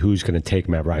they say who's going to take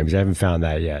Matt Ryan, because I haven't found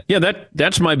that yet. Yeah,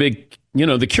 that's my big,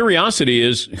 the curiosity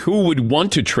is who would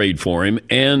want to trade for him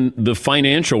and the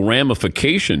financial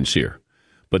ramifications here.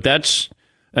 But that's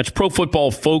Pro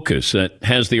Football Focus that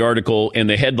has the article and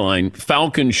the headline,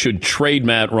 Falcons should trade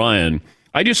Matt Ryan.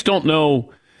 I just don't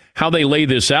know how they lay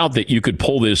this out that you could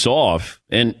pull this off,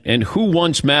 and who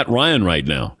wants Matt Ryan right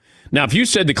now. Now, if you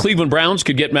said the Cleveland Browns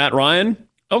could get Matt Ryan,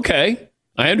 okay,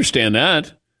 I understand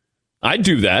that. I'd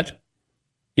do that.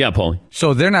 Yeah, Paulie.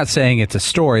 So they're not saying it's a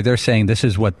story. They're saying this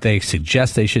is what they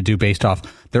suggest they should do based off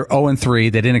they're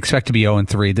 0-3. They didn't expect to be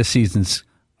 0-3. This season's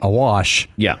a wash.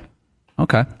 Yeah.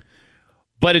 Okay.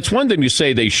 But it's one thing to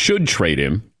say they should trade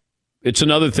him. It's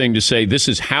another thing to say this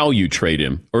is how you trade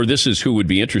him, or this is who would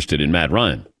be interested in Matt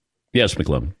Ryan. Yes,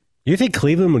 McLovin. You think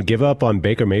Cleveland would give up on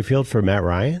Baker Mayfield for Matt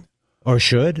Ryan? Or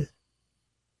should?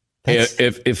 I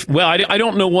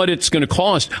don't know what it's going to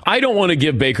cost. I don't want to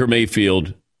give Baker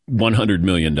Mayfield $100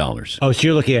 million. Oh, so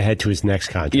you're looking ahead to his next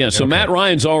contract. Yeah, so okay. Matt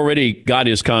Ryan's already got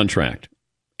his contract,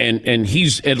 and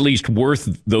he's at least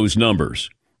worth those numbers,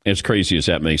 as crazy as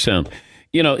that may sound.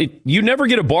 You never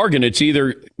get a bargain. It's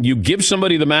either you give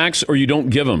somebody the max or you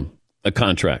don't give them a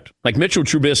contract. Like Mitchell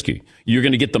Trubisky, you're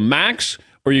going to get the max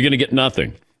or you're going to get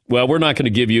nothing. Well, we're not going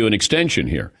to give you an extension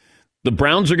here. The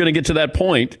Browns are going to get to that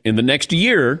point in the next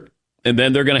year, and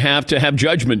then they're going to have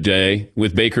Judgment Day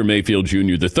with Baker Mayfield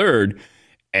Jr. III.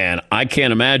 And I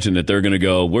can't imagine that they're going to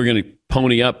go, we're going to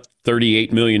pony up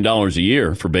 $38 million a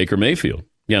year for Baker Mayfield.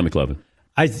 Yeah, McLovin.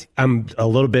 I'm a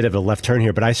little bit of a left turn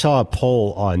here, but I saw a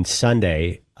poll on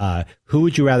Sunday. Who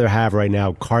would you rather have right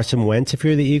now, Carson Wentz if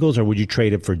you're the Eagles, or would you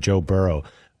trade it for Joe Burrow?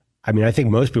 I mean, I think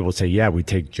most people would say, yeah, we'd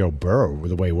take Joe Burrow with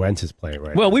the way Wentz is playing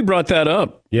right now. Well, we brought that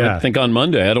up, I think, on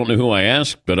Monday. I don't know who I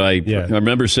asked, but I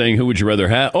remember saying, who would you rather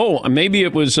have? Oh, maybe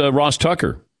it was Ross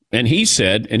Tucker. And he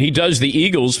said, and he does the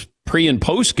Eagles pre- and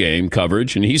post-game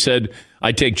coverage, and he said,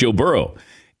 I'd take Joe Burrow.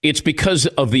 It's because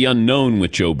of the unknown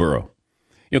with Joe Burrow.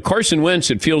 Carson Wentz,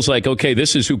 it feels like, okay,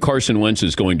 this is who Carson Wentz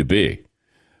is going to be.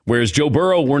 Whereas Joe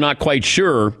Burrow, we're not quite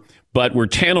sure, but we're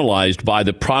tantalized by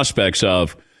the prospects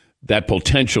of that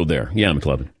potential there. Yeah,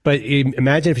 McLovin. But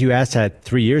imagine if you asked that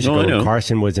 3 years ago when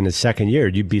Carson was in his second year,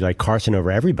 you'd be like Carson over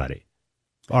everybody.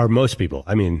 Or most people.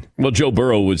 I mean. Well, Joe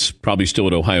Burrow was probably still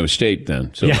at Ohio State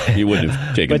then, so you wouldn't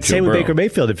have taken but Joe same Burrow. with Baker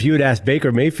Mayfield. If you had asked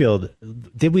Baker Mayfield,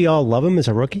 did we all love him as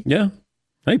a rookie? Yeah.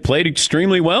 He played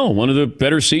extremely well. One of the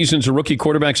better seasons a rookie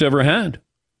quarterback's ever had.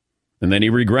 And then he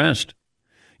regressed.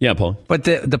 Yeah, Paul. But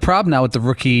the problem now with the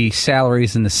rookie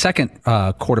salaries and the second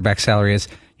quarterback salary is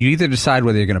you either decide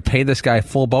whether you're going to pay this guy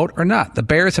full boat or not. The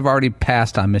Bears have already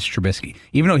passed on Mitch Trubisky.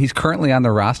 Even though he's currently on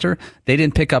their roster, they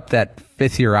didn't pick up that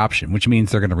fifth-year option, which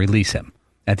means they're going to release him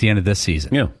at the end of this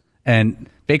season. Yeah. And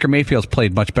Baker Mayfield's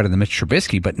played much better than Mitch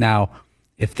Trubisky, but now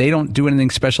if they don't do anything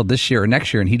special this year or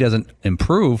next year and he doesn't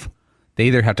improve, they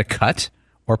either have to cut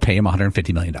or pay him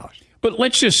 $150 million. But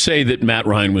let's just say that Matt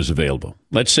Ryan was available.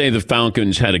 Let's say the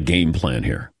Falcons had a game plan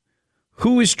here.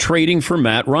 Who is trading for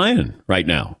Matt Ryan right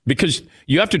now? Because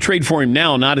you have to trade for him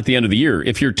now, not at the end of the year.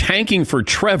 If you're tanking for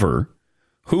Trevor,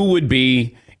 who would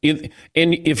be and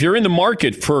if you're in the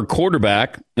market for a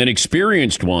quarterback, an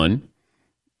experienced one,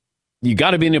 you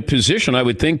got to be in a position, I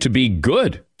would think, to be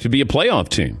good, to be a playoff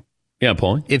team. Yeah,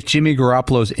 Paulie? If Jimmy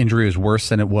Garoppolo's injury is worse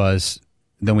than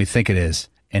we think it is,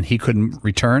 and he couldn't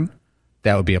return,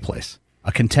 that would be a place.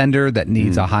 A contender that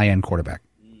needs a high-end quarterback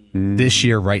this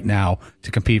year, right now,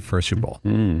 to compete for a Super Bowl.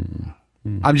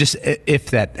 I'm just,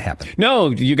 if that happened. No,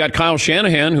 you got Kyle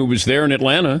Shanahan, who was there in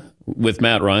Atlanta with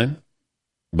Matt Ryan.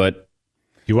 But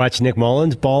you watch Nick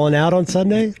Mullins balling out on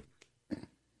Sunday?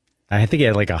 I think he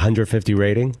had like 150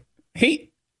 rating.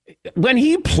 When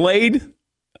he played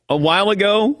a while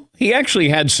ago, he actually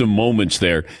had some moments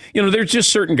there. You know, there's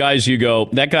just certain guys you go,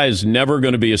 that guy is never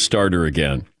going to be a starter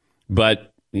again.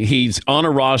 But he's on a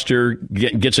roster,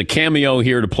 gets a cameo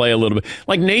here to play a little bit.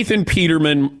 Like Nathan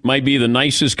Peterman might be the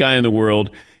nicest guy in the world.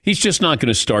 He's just not going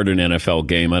to start an NFL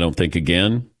game, I don't think,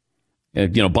 again.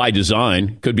 By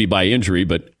design. Could be by injury,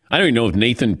 but I don't even know if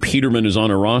Nathan Peterman is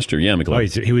on a roster. Yeah,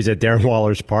 McLeod. Oh, he was at Darren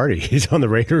Waller's party. He's on the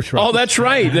Raiders roster. Oh, that's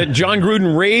right. That John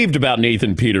Gruden raved about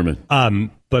Nathan Peterman.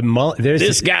 But there's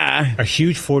this guy. A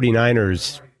huge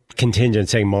 49ers contingent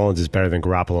saying Mullins is better than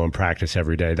Garoppolo in practice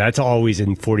every day. That's always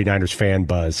in 49ers fan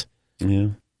buzz. Yeah.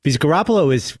 Because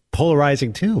Garoppolo is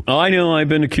polarizing too. Oh, I know. I've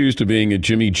been accused of being a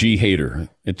Jimmy G hater.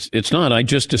 It's not. I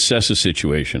just assess a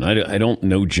situation. I don't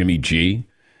know Jimmy G,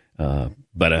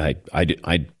 but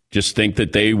I just think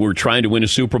that they were trying to win a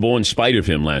Super Bowl in spite of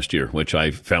him last year, which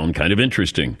I found kind of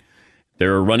interesting.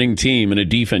 They're a running team and a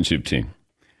defensive team.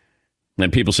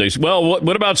 And people say, well,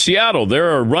 what about Seattle?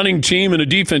 They're a running team and a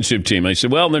defensive team. I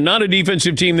said, well, they're not a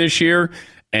defensive team this year,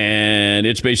 and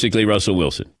it's basically Russell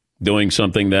Wilson doing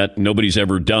something that nobody's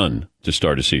ever done to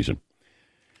start a season.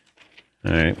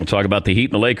 All right, we'll talk about the Heat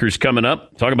and the Lakers coming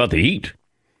up. Talk about the Heat.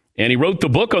 And he wrote the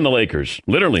book on the Lakers,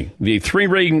 literally, the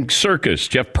three-ring circus,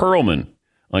 Jeff Pearlman,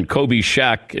 on Kobe,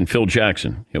 Shaq, and Phil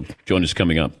Jackson. He'll join us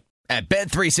coming up. At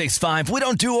Bet365, we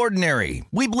don't do ordinary.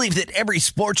 We believe that every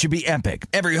sport should be epic.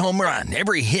 Every home run,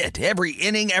 every hit, every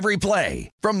inning, every play.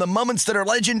 From the moments that are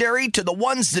legendary to the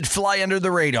ones that fly under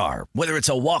the radar. Whether it's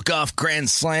a walk-off grand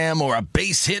slam or a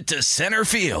base hit to center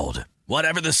field.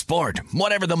 Whatever the sport,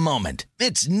 whatever the moment.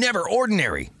 It's never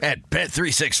ordinary at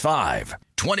Bet365.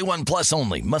 21 plus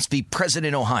only. Must be present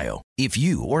in Ohio. If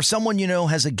you or someone you know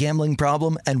has a gambling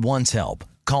problem and wants help,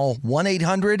 call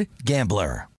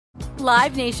 1-800-GAMBLER.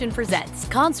 Live Nation presents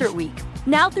Concert Week.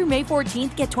 Now through May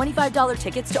 14th, get $25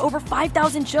 tickets to over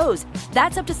 5,000 shows.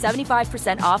 That's up to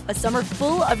 75% off a summer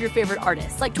full of your favorite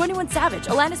artists like 21 Savage,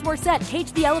 Alanis Morissette,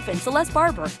 Cage the Elephant, Celeste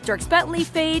Barber, Dierks Bentley,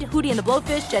 Fade, Hootie and the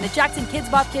Blowfish, Janet Jackson, Kids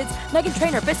Bop Kids, Meghan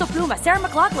Trainor, Bissell Pluma, Sarah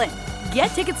McLachlan. Get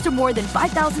tickets to more than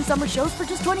 5,000 summer shows for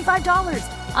just $25.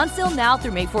 Until now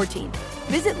through May 14th.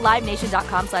 Visit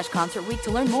LiveNation.com/Concert Week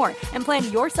to learn more and plan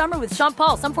your summer with Sean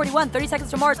Paul, Sum 41, 30 Seconds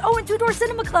to Mars, and Two Door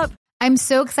Cinema Club. I'm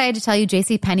so excited to tell you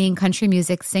JCPenney and country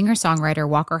music singer-songwriter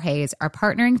Walker Hayes are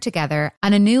partnering together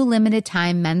on a new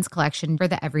limited-time men's collection for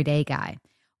the everyday guy.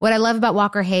 What I love about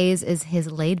Walker Hayes is his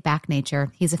laid-back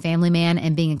nature. He's a family man,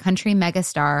 and being a country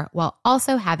megastar while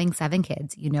also having 7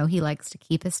 kids, you know he likes to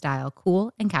keep his style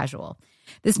cool and casual.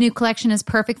 This new collection is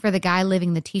perfect for the guy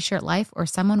living the t-shirt life or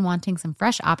someone wanting some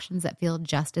fresh options that feel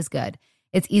just as good.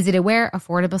 It's easy to wear,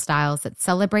 affordable styles that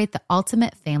celebrate the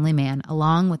ultimate family man,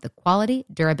 along with the quality,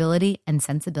 durability, and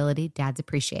sensibility dads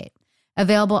appreciate.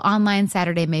 Available online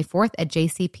Saturday, May 4th at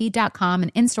jcp.com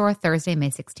and in-store Thursday, May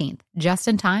 16th. Just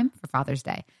in time for Father's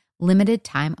Day. Limited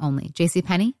time only.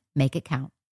 JCPenney, make it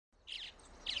count.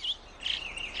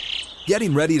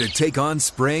 Getting ready to take on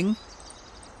spring?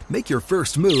 Make your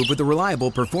first move with the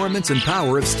reliable performance and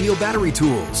power of Steel battery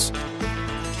tools.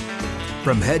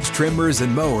 From hedge trimmers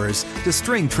and mowers to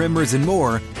string trimmers and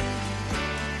more,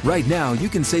 right now you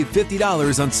can save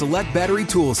 $50 on select battery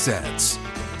tool sets.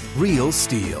 Real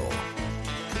Steel.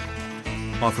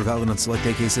 Offer valid on select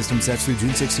AK system sets through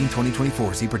June 16,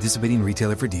 2024. See participating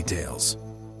retailer for details.